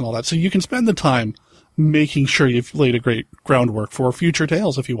special effects and all that. So you can spend the time making sure you've laid a great groundwork for future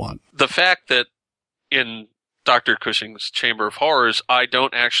tales if you want. The fact that in Dr. Cushing's Chamber of Horrors, I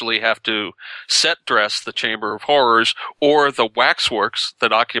don't actually have to set dress the Chamber of Horrors or the waxworks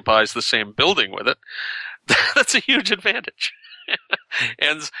that occupies the same building with it, that's a huge advantage.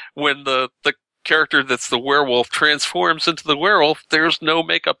 And when the character that's the werewolf transforms into the werewolf, there's no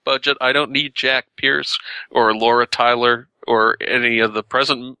makeup budget. I don't need Jack Pierce or Laura Tyler or any of the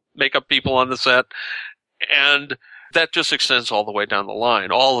present makeup people on the set. And that just extends all the way down the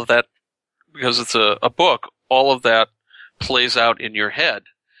line. All of that, because it's a book, all of that plays out in your head.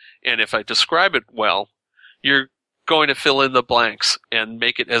 And if I describe it well, you're going to fill in the blanks and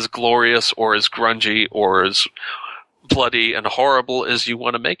make it as glorious or as grungy or as bloody and horrible as you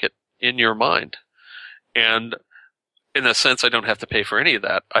want to make it in your mind. And in a sense, I don't have to pay for any of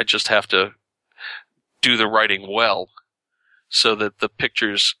that. I just have to do the writing well so that the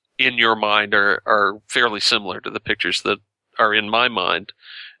pictures in your mind are fairly similar to the pictures that are in my mind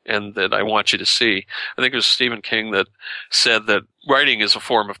and that I want you to see. I think it was Stephen King that said that writing is a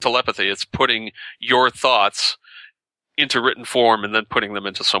form of telepathy. It's putting your thoughts into written form and then putting them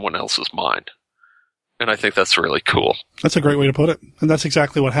into someone else's mind. And I think that's really cool. That's a great way to put it. And that's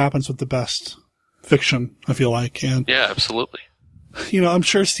exactly what happens with the best fiction, I feel like. And yeah, absolutely. You know, I'm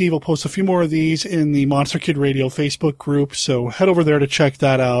sure Steve will post a few more of these in the Monster Kid Radio Facebook group, so head over there to check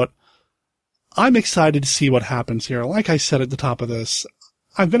that out. I'm excited to see what happens here. Like I said at the top of this,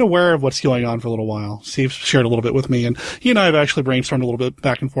 I've been aware of what's going on for a little while. Steve shared a little bit with me, and he and I have actually brainstormed a little bit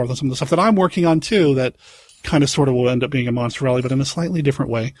back and forth on some of the stuff that I'm working on too that kind of sort of will end up being a Monster Rally, but in a slightly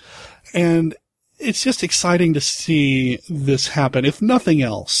different way. And it's just exciting to see this happen. If nothing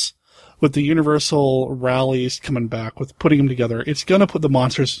else, with the Universal rallies coming back, with putting them together, it's going to put the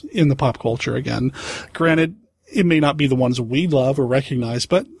monsters in the pop culture again. Granted, it may not be the ones we love or recognize,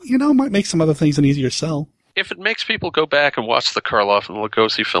 but, you know, it might make some other things an easier sell. If it makes people go back and watch the Karloff and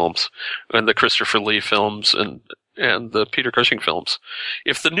Lugosi films and the Christopher Lee films and the Peter Cushing films,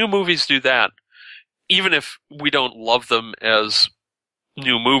 if the new movies do that, even if we don't love them as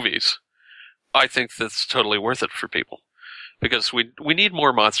new movies, I think that's totally worth it for people, because we need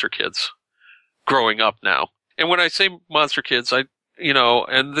more monster kids growing up now. And when I say monster kids,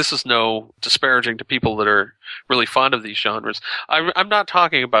 and this is no disparaging to people that are really fond of these genres. I'm not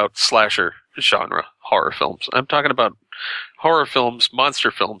talking about slasher genre horror films. I'm talking about horror films,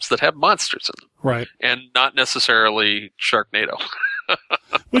 monster films that have monsters in them. Right. And not necessarily Sharknado.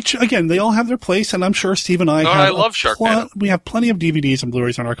 Which, again, they all have their place, and I'm sure Steve and I I love Sharknado. We have plenty of DVDs and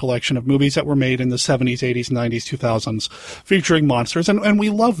Blu-rays in our collection of movies that were made in the 70s, 80s, 90s, 2000s featuring monsters, and we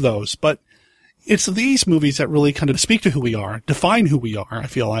love those. But it's these movies that really kind of speak to who we are, define who we are, I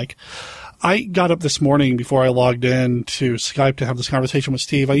feel like. I got up this morning before I logged in to Skype to have this conversation with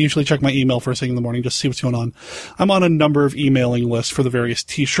Steve. I usually check my email first thing in the morning just to see what's going on. I'm on a number of emailing lists for the various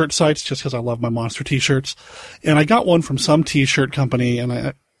t-shirt sites just because I love my monster t-shirts. And I got one from some t-shirt company, and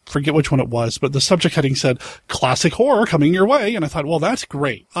I forget which one it was, but the subject heading said, "Classic horror coming your way." And I thought, well, that's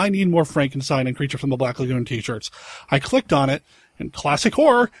great. I need more Frankenstein and Creature from the Black Lagoon t-shirts. I clicked on it, and classic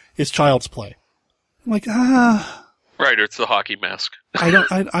horror is Child's Play. I'm like, Right, or it's the hockey mask. I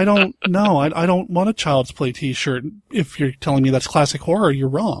don't know. I don't want a Child's Play t-shirt. If you're telling me that's classic horror, you're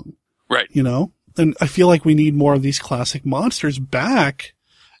wrong. Right. You know? And I feel like we need more of these classic monsters back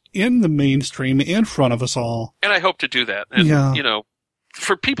in the mainstream in front of us all. And I hope to do that. And, you know,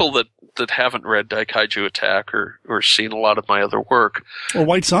 for people that haven't read Daikaiju Attack or seen a lot of my other work. Or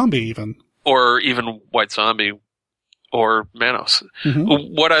White Zombie even. Or even White Zombie or Manos.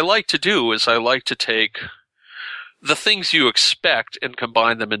 Mm-hmm. What I like to do is I like to take the things you expect and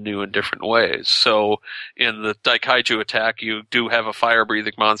combine them in new and different ways. So in the Daikaiju attack, you do have a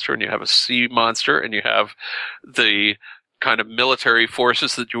fire-breathing monster, and you have a sea monster, and you have the kind of military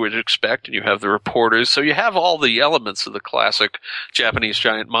forces that you would expect, and you have the reporters. So you have all the elements of the classic Japanese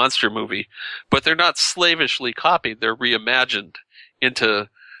giant monster movie, but they're not slavishly copied. They're reimagined into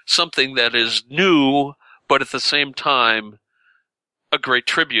something that is new, but at the same time a great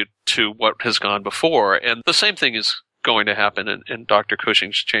tribute to what has gone before. And the same thing is going to happen in Dr.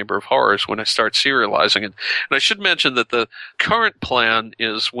 Cushing's Chamber of Horrors when I start serializing it. And I should mention that the current plan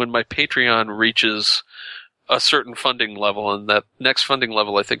is when my Patreon reaches a certain funding level, and that next funding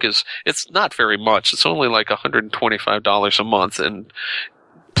level I think it's not very much. It's only like $125 a month, and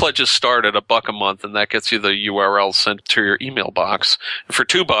pledges start at $1 a month, and that gets you the URL sent to your email box. And for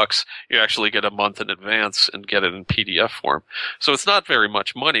 $2, you actually get a month in advance and get it in PDF form. So it's not very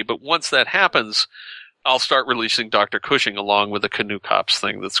much money, but once that happens, I'll start releasing Dr. Cushing along with the Canoe Cops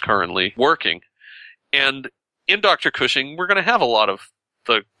thing that's currently working. And in Dr. Cushing, we're going to have a lot of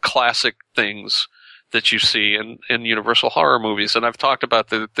the classic things that you see in Universal horror movies. And I've talked about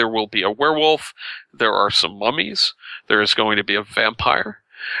that there will be a werewolf, there are some mummies, there is going to be a vampire,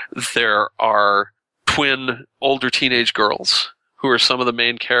 there are twin older teenage girls who are some of the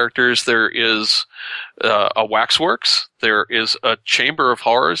main characters. There is a waxworks, there is a chamber of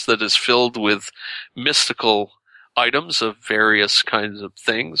horrors that is filled with mystical items of various kinds of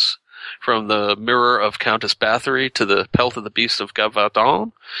things, from the mirror of Countess Bathory to the pelt of the beast of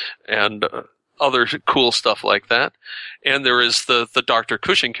Gavaldon, and other cool stuff like that. And there is the Dr.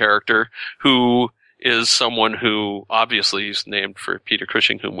 Cushing character, who is someone who obviously is named for Peter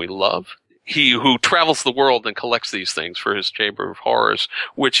Cushing, whom we love. He who travels the world and collects these things for his Chamber of Horrors,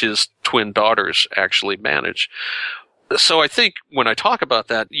 which his twin daughters actually manage. So I think when I talk about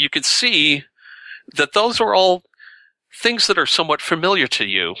that, you can see that those are all things that are somewhat familiar to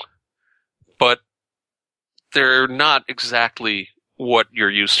you, but they're not exactly what you're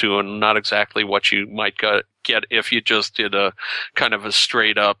used to, and not exactly what you might get if you just did a kind of a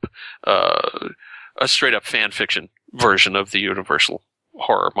straight up fan fiction version of the Universal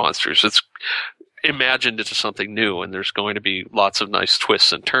horror monsters. It's imagined into something new, and there's going to be lots of nice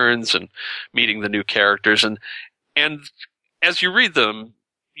twists and turns and meeting the new characters. And as you read them,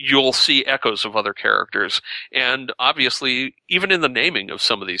 you'll see echoes of other characters. And obviously, even in the naming of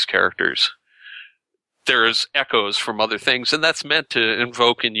some of these characters, there's echoes from other things, and that's meant to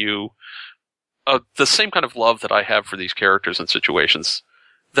invoke in you the same kind of love that I have for these characters and situations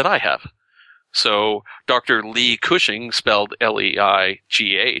that I have. So Dr. Lee Cushing, spelled Leigh,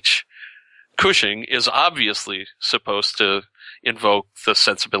 Cushing is obviously supposed to invoke the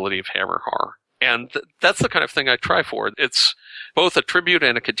sensibility of Hammer horror. And that's the kind of thing I try for. It's both a tribute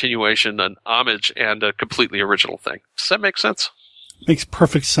and a continuation, an homage, and a completely original thing. Does that make sense? Makes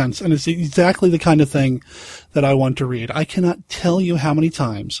perfect sense. And it's exactly the kind of thing that I want to read. I cannot tell you how many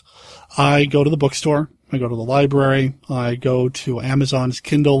times I go to the bookstore, I go to the library, I go to Amazon's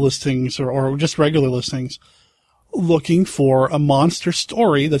Kindle listings or just regular listings, looking for a monster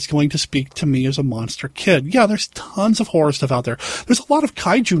story that's going to speak to me as a monster kid. Yeah, there's tons of horror stuff out there. There's a lot of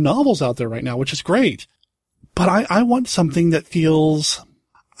kaiju novels out there right now, which is great. But I want something that feels,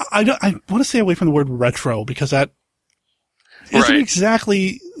 I want to stay away from the word retro, because that isn't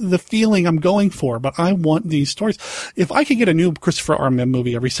exactly the feeling I'm going for, but I want these stories. If I could get a new Christopher R. Mihm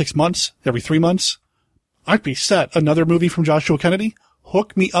movie every 6 months, every 3 months, I'd be set. Another movie from Joshua Kennedy,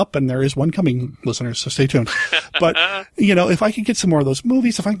 hook me up, and there is one coming, listeners, so stay tuned. But, if I could get some more of those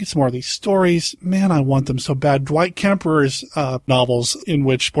movies, if I could get some more of these stories, man, I want them so bad. Dwight Kemper's novels, in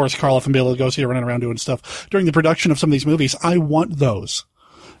which Boris Karloff and Bela Lugosi are running around doing stuff during the production of some of these movies, I want those.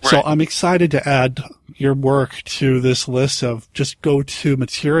 Right. So I'm excited to add your work to this list of just go-to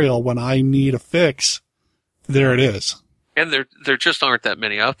material when I need a fix. There it is. And there just aren't that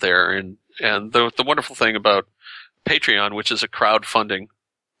many out there. And the wonderful thing about Patreon, which is a crowdfunding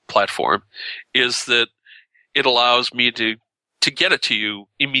platform, is that it allows me to get it to you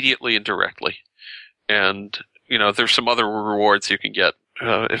immediately and directly. And, there's some other rewards you can get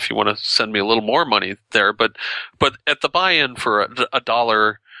if you want to send me a little more money there. But at the buy-in for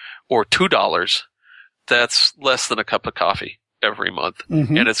 $1 or $2, that's less than a cup of coffee every month.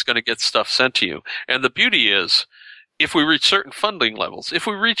 Mm-hmm. And it's going to get stuff sent to you. And the beauty is, if we reach certain funding levels, if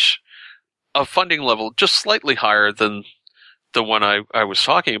we reach a funding level just slightly higher than the one I was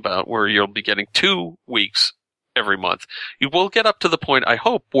talking about, where you'll be getting 2 weeks every month, you will get up to the point, I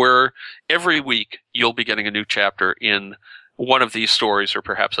hope, where every week you'll be getting a new chapter in one of these stories, or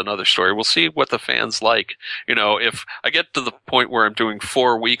perhaps another story. We'll see what the fans like. If I get to the point where I'm doing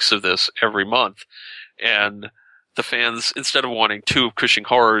 4 weeks of this every month, and the fans, instead of wanting 2 of Cushing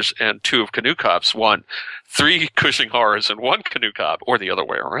Horrors and 2 of Canoe Cops, want 3 Cushing Horrors and 1 Canoe Cop, or the other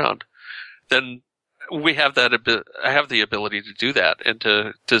way around, then we have have the ability to do that and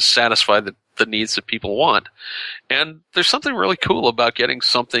to satisfy the needs that people want. And there's something really cool about getting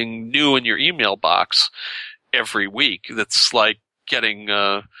something new in your email box every week. That's like getting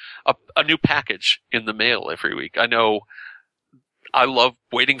a new package in the mail every week. I know I love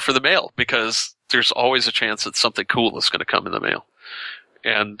waiting for the mail because there's always a chance that something cool is going to come in the mail.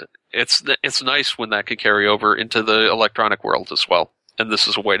 And it's nice when that can carry over into the electronic world as well. And this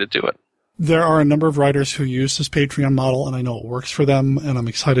is a way to do it. There are a number of writers who use this Patreon model, and I know it works for them, and I'm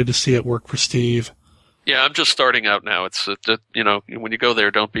excited to see it work for Steve. Yeah, I'm just starting out now. It's when you go there,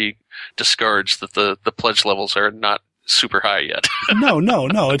 don't be discouraged that the pledge levels are not super high yet.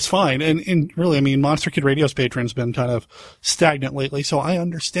 No, it's fine. And really, I mean, Monster Kid Radio's Patreon's been kind of stagnant lately, so I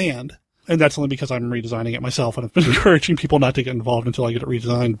understand. And that's only because I'm redesigning it myself, and I've been encouraging people not to get involved until I get it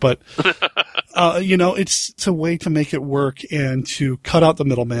redesigned. But, it's a way to make it work and to cut out the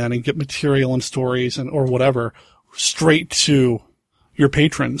middleman and get material and stories or whatever straight to your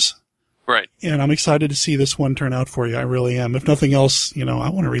patrons. Right. And I'm excited to see this one turn out for you. I really am. If nothing else, I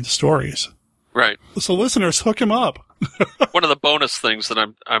want to read the stories. Right. So listeners, hook him up. One of the bonus things that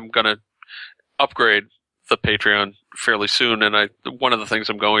I'm going to upgrade the Patreon fairly soon, and one of the things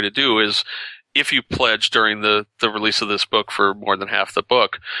I'm going to do is, if you pledge during the release of this book for more than half the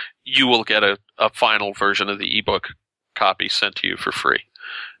book, you will get a final version of the ebook copy sent to you for free,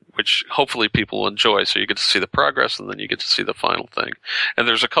 which hopefully people will enjoy. So you get to see the progress, and then you get to see the final thing. And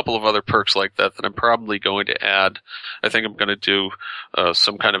there's a couple of other perks like that I'm probably going to add. I think I'm going to do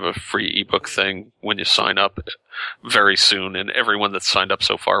some kind of a free ebook thing when you sign up very soon, and everyone that's signed up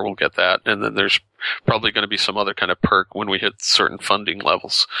so far will get that. And then there's probably going to be some other kind of perk when we hit certain funding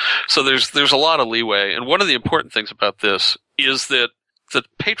levels. So there's a lot of leeway. And one of the important things about this is that the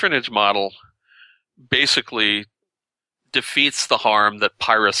patronage model basically defeats the harm that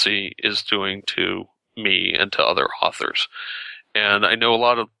piracy is doing to me and to other authors. And I know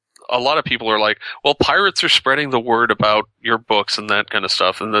a lot of people are like, well, pirates are spreading the word about your books and that kind of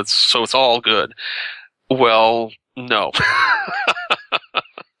stuff, and so it's all good. Well, no.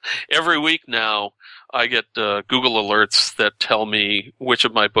 Every week now, I get Google alerts that tell me which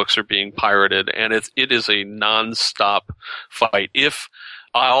of my books are being pirated, and it is a non-stop fight. If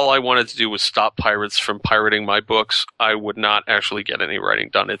all I wanted to do was stop pirates from pirating my books, I would not actually get any writing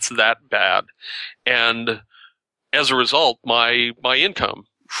done. It's that bad. And as a result, my income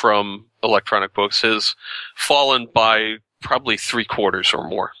from electronic books has fallen by probably 3/4 or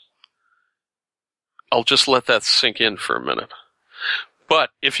more. I'll just let that sink in for a minute.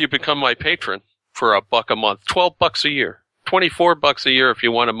 But if you become my patron for $1 a month, $12 a year, $24 a year if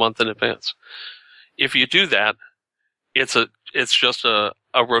you want a month in advance. If you do that, it's just a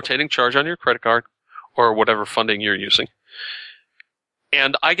rotating charge on your credit card or whatever funding you're using.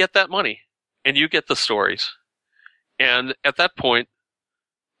 And I get that money, and you get the stories. And at that point,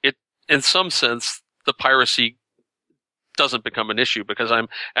 in some sense, the piracy doesn't become an issue because I'm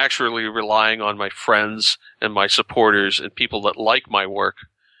actually relying on my friends and my supporters and people that like my work.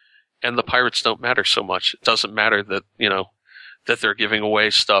 And the pirates don't matter so much. It doesn't matter that, that they're giving away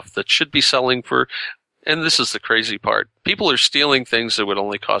stuff that should be selling for, and this is the crazy part. People are stealing things that would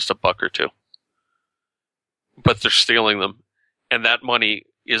only cost $1 or $2. But they're stealing them. And that money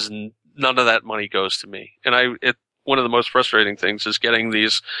none of that money goes to me. And one of the most frustrating things is getting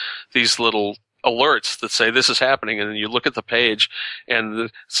these little alerts that say this is happening, and then you look at the page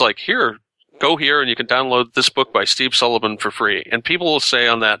and it's like, go here and you can download this book by Steve Sullivan for free. And people will say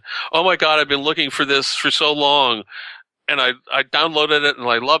on that, oh my God, I've been looking for this for so long. And I downloaded it and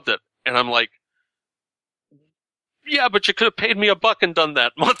I loved it. And I'm like, yeah, but you could have paid me $1 and done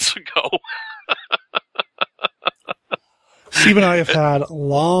that months ago. Steve and I have had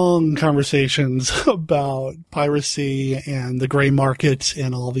long conversations about piracy and the gray market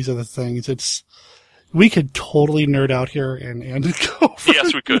and all these other things. We could totally nerd out here and go for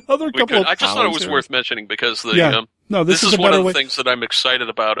yes, we could. Another couple of I just thought it was here. worth mentioning because this is one of the things that I'm excited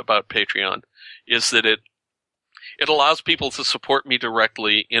about Patreon is that it allows people to support me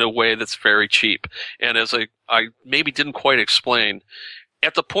directly in a way that's very cheap. And as I maybe didn't quite explain,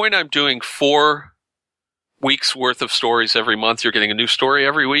 at the point I'm doing 4 weeks worth of stories every month, you're getting a new story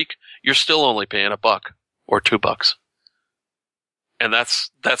every week, you're still only paying $1 or $2. And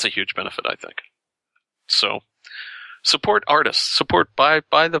that's a huge benefit, I think. So support artists, buy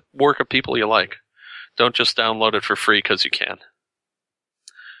the work of people you like. Don't just download it for free because you can.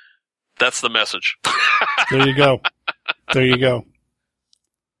 That's the message. There you go.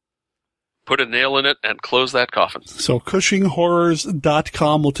 put a nail in it and close that coffin. So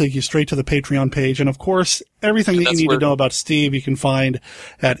CushingHorrors.com will take you straight to the Patreon page. And, of course, everything that you need to know about Steve you can find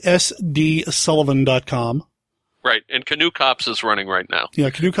at sdsullivan.com. Right, and Canoe Cops is running right now. Yeah,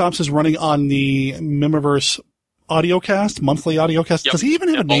 Canoe Cops is running on the Mimiverse audiocast, monthly audiocast. Yep. Does he even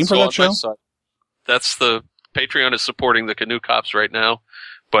have a name for that show? That's the Patreon is supporting the Canoe Cops right now,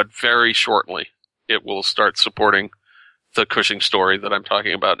 but very shortly it will start supporting the Cushing story that I'm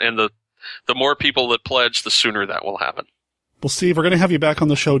talking about. And the more people that pledge, the sooner that will happen. Well, Steve, we're going to have you back on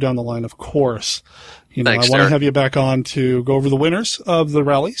the show down the line, of course. Thanks, I want to have you back on to go over the winners of the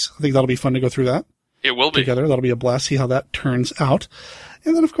rallies. I think that'll be fun to go through that. It will be. Together. That'll be a blast, see how that turns out.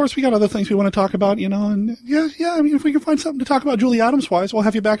 And then, of course, we got other things we want to talk about, and I mean, if we can find something to talk about Julie Adams-wise, we'll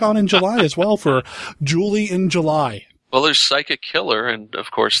have you back on in July as well for Julie in July. Well, there's Psychic Killer and,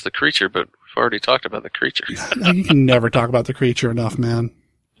 of course, The Creature, but we've already talked about The Creature. You can never talk about The Creature enough, man.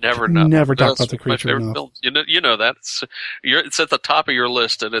 Never enough. Never talk about The Creature enough. Films. You know that. It's at the top of your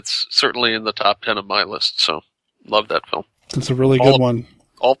list, and it's certainly in the top 10 of my list, so love that film. It's a really good one.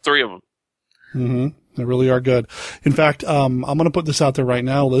 All three of them. Mm-hmm. They really are good. In fact, I'm going to put this out there right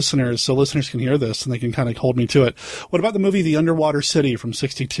now, listeners, so listeners can hear this and they can kind of hold me to it. What about the movie The Underwater City from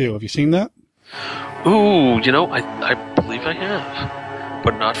 '62? Have you seen that? Ooh, I believe I have,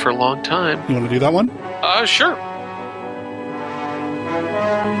 but not for a long time. You want to do that one? Sure.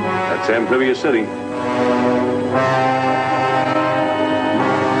 That's Amphibia City.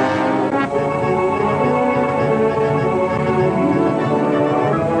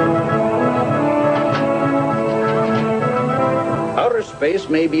 Outer space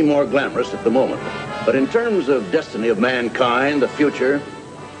may be more glamorous at the moment, but in terms of destiny of mankind, the future,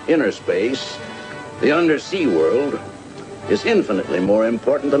 inner space, the undersea world, is infinitely more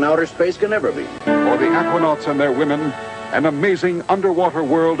important than outer space can ever be. For the aquanauts and their women, an amazing underwater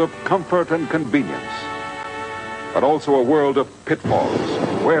world of comfort and convenience, but also a world of pitfalls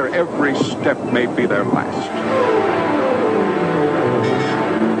where every step may be their last.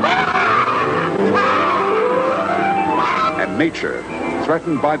 And nature,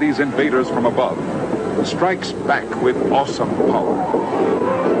 threatened by these invaders from above, strikes back with awesome power.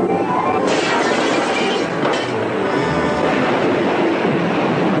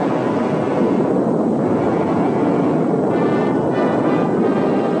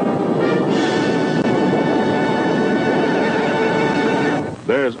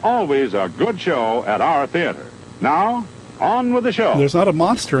 There's always a good show at our theater. Now, on with the show. There's not a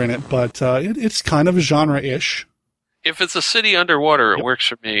monster in it, but it's kind of genre-ish. If it's a city underwater, it works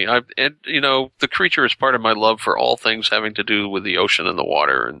for me. The Creature is part of my love for all things having to do with the ocean and the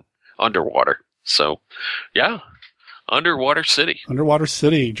water and underwater. So, yeah, Underwater City. Underwater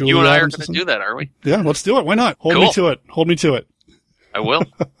City. Julie you and I Adams are going to do that, are we? Yeah, let's do it. Why not? Hold me to it. Hold me to it. I will.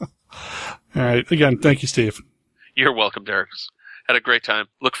 All right. Again, thank you, Steve. You're welcome, Derek. Had a great time.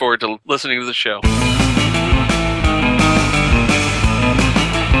 Look forward to listening to the show.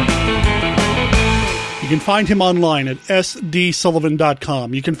 You can find him online at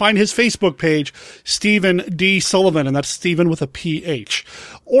sdsullivan.com. You can find his Facebook page, Stephen D. Sullivan, and that's Stephen with a PH.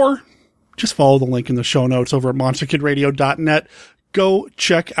 Or just follow the link in the show notes over at monsterkidradio.net. Go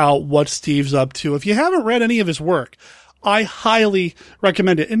check out what Steve's up to. If you haven't read any of his work, I highly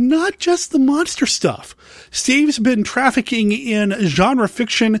recommend it. And not just the monster stuff. Steve's been trafficking in genre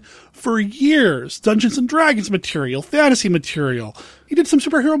fiction for years. Dungeons and Dragons material, fantasy material. He did some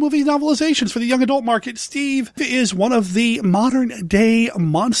superhero movie novelizations for the young adult market. Steve is one of the modern day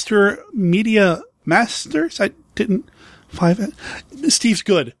monster media masters. Steve's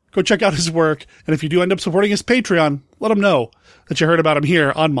good. Go check out his work. And if you do end up supporting his Patreon, let him know that you heard about him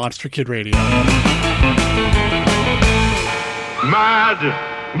here on Monster Kid Radio. Mad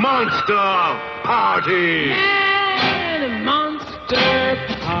Monster Party! Mad Monster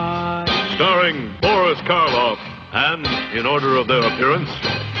Party! Starring Boris Karloff, and in order of their appearance,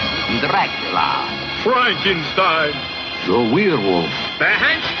 Dracula, Frankenstein, the werewolf, the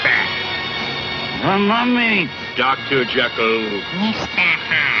Hunchback, the mummy, Dr. Jekyll, Mr.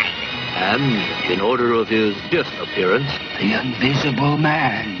 Hyde, and in order of his disappearance, the Invisible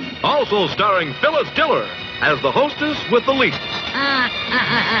Man. Also starring Phyllis Diller as the hostess with the least.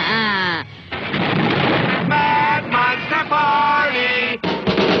 Mad Monster Party!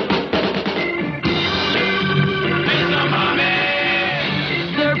 Mr.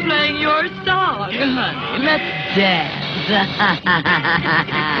 Mummy! They're playing your song, honey. Let's dance.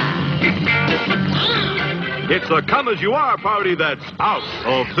 It's a come-as-you-are party that's out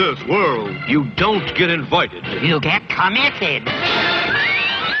of this world. You don't get invited. You get committed.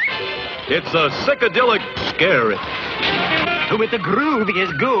 It's a psychedelic scare. with the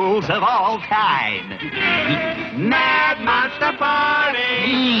grooviest ghouls of all time. Mad Monster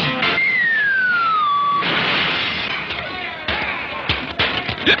Party!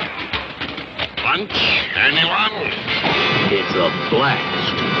 Lunch, anyone? It's a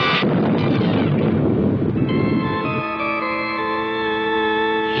blast.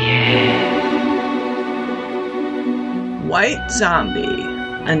 White Zombie,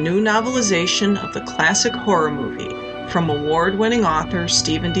 a new novelization of the classic horror movie from award-winning author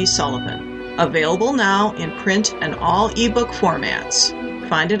Stephen D. Sullivan. Available now in print and all ebook formats.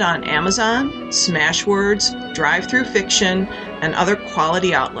 Find it on Amazon, Smashwords, Drive-Thru Fiction, and other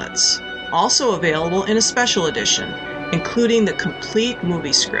quality outlets. Also available in a special edition, including the complete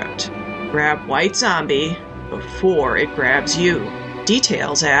movie script. Grab White Zombie before it grabs you.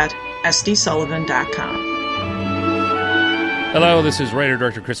 Details at sdsullivan.com. Hello, this is writer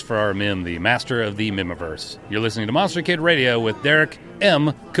director Christopher R. Mim, the master of the Mimiverse. You're listening to Monster Kid Radio with Derek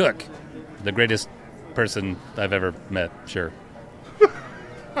M. Cook, the greatest person I've ever met, sure. You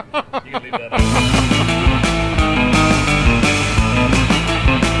can leave that out.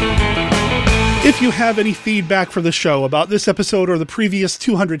 If you have any feedback for the show about this episode or the previous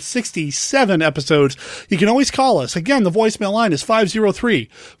 267 episodes, you can always call us. Again, the voicemail line is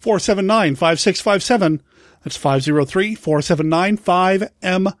 503-479-5657. That's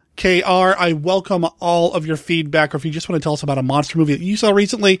 503-479-5MKR. I welcome all of your feedback, or if you just want to tell us about a monster movie that you saw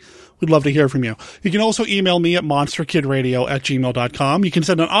recently, we'd love to hear from you. You can also email me at monsterkidradio@gmail.com. You can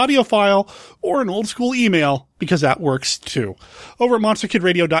send an audio file or an old school email, because that works too. Over at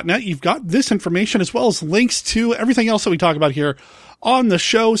monsterkidradio.net, you've got this information as well as links to everything else that we talk about here on the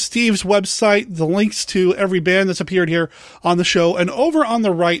show, Steve's website, the links to every band that's appeared here on the show. And over on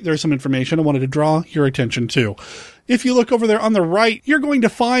the right, there's some information I wanted to draw your attention to. If you look over there on the right, you're going to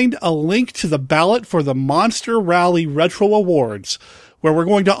find a link to the ballot for the Monster Rally Retro Awards, where we're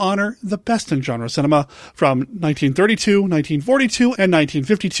going to honor the best in genre cinema from 1932, 1942, and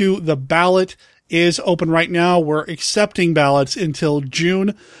 1952. The ballot is open right now. We're accepting ballots until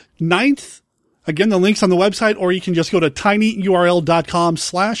June 9th. Again, the link's on the website, or you can just go to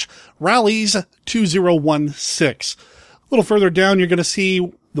tinyurl.com/rallies2016. A little further down, you're going to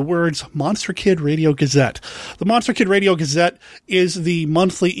see the words Monster Kid Radio Gazette. The Monster Kid Radio Gazette is the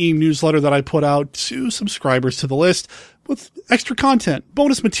monthly e-newsletter that I put out to subscribers to the list with extra content,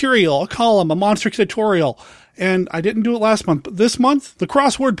 bonus material, a column, a Monster Kid tutorial. And I didn't do it last month, but this month, the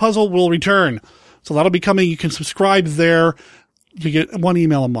crossword puzzle will return. So that'll be coming. You can subscribe there. You get one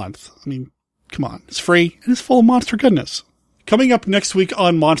email a month. I mean, come on. It's free and it's full of monster goodness. Coming up next week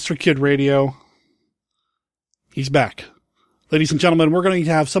on Monster Kid Radio, he's back. Ladies and gentlemen, we're going to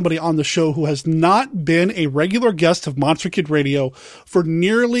have somebody on the show who has not been a regular guest of Monster Kid Radio for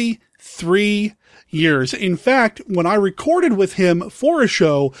nearly 3 years. In fact, when I recorded with him for a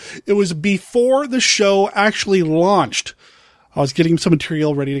show, it was before the show actually launched. I was getting some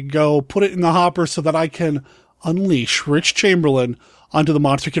material ready to go, put it in the hopper so that I can unleash Rich Chamberlain onto the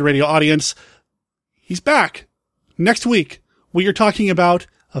Monster Kid Radio audience. He's back. Next week, we are talking about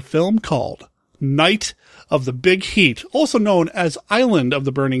a film called Night of the Big Heat, also known as Island of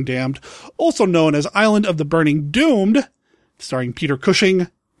the Burning Damned, also known as Island of the Burning Doomed, starring Peter Cushing,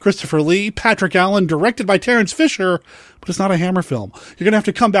 Christopher Lee, Patrick Allen, directed by Terrence Fisher, but it's not a Hammer film. You're going to have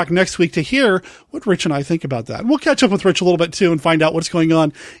to come back next week to hear what Rich and I think about that. We'll catch up with Rich a little bit too and find out what's going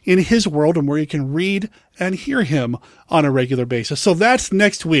on in his world and where you can read and hear him on a regular basis. So that's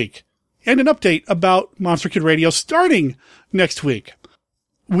next week. And an update about Monster Kid Radio starting next week.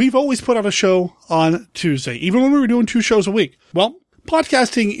 We've always put out a show on Tuesday, even when we were doing 2 shows a week. Well,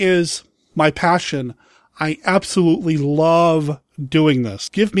 podcasting is my passion. I absolutely love doing this.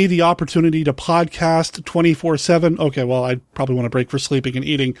 Give me the opportunity to podcast 24/7. Okay, well, I'd probably want a break for sleeping and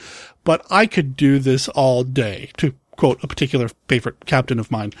eating, but I could do this all day, to quote a particular favorite captain of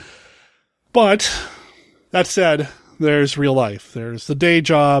mine. But that said, there's real life. There's the day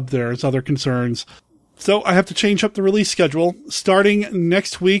job. There's other concerns. So I have to change up the release schedule. Starting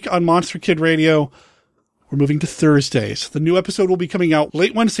next week on Monster Kid Radio, we're moving to Thursdays. The new episode will be coming out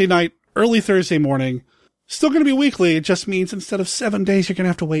late Wednesday night, early Thursday morning. Still going to be weekly. It just means instead of 7 days, you're going to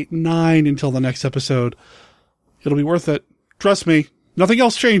have to wait 9 until the next episode. It'll be worth it. Trust me. Nothing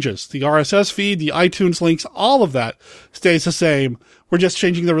else changes. The RSS feed, the iTunes links, all of that stays the same. We're just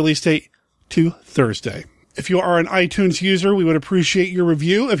changing the release date to Thursday. If you are an iTunes user, we would appreciate your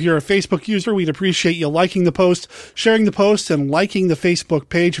review. If you're a Facebook user, we'd appreciate you liking the post, sharing the post, and liking the Facebook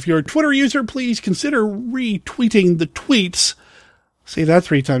page. If you're a Twitter user, please consider retweeting the tweets. Say that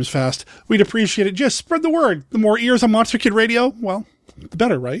 3 times fast. We'd appreciate it. Just spread the word. The more ears on Monster Kid Radio, well, the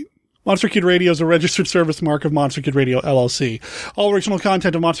better, right? Monster Kid Radio is a registered service mark of Monster Kid Radio, LLC. All original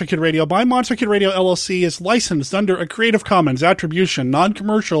content of Monster Kid Radio by Monster Kid Radio, LLC is licensed under a Creative Commons Attribution,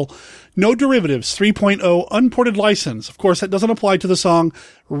 Non-Commercial, No Derivatives 3.0 Unported License. Of course, that doesn't apply to the song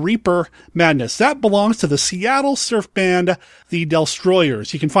Reaper Madness. That belongs to the Seattle surf band, The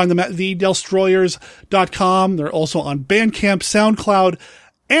Delstroyers. You can find them at thedelstroyers.com. They're also on Bandcamp, SoundCloud,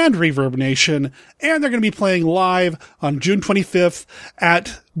 and Reverb Nation, and they're going to be playing live on June 25th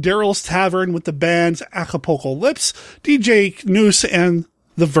at Daryl's Tavern with the bands Acapulco Lips, DJ Noose, and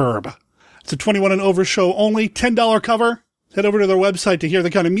The Verb. It's a 21 and over show only, $10 cover. Head over to their website to hear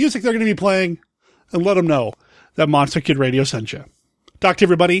the kind of music they're going to be playing, and let them know that Monster Kid Radio sent you. Talk to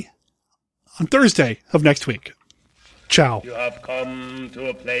everybody on Thursday of next week. Ciao. You have come to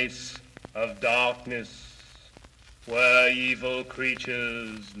a place of darkness, where evil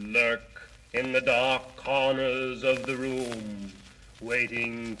creatures lurk in the dark corners of the room,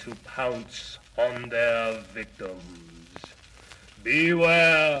 waiting to pounce on their victims.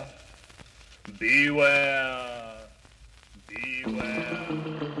 Beware, beware.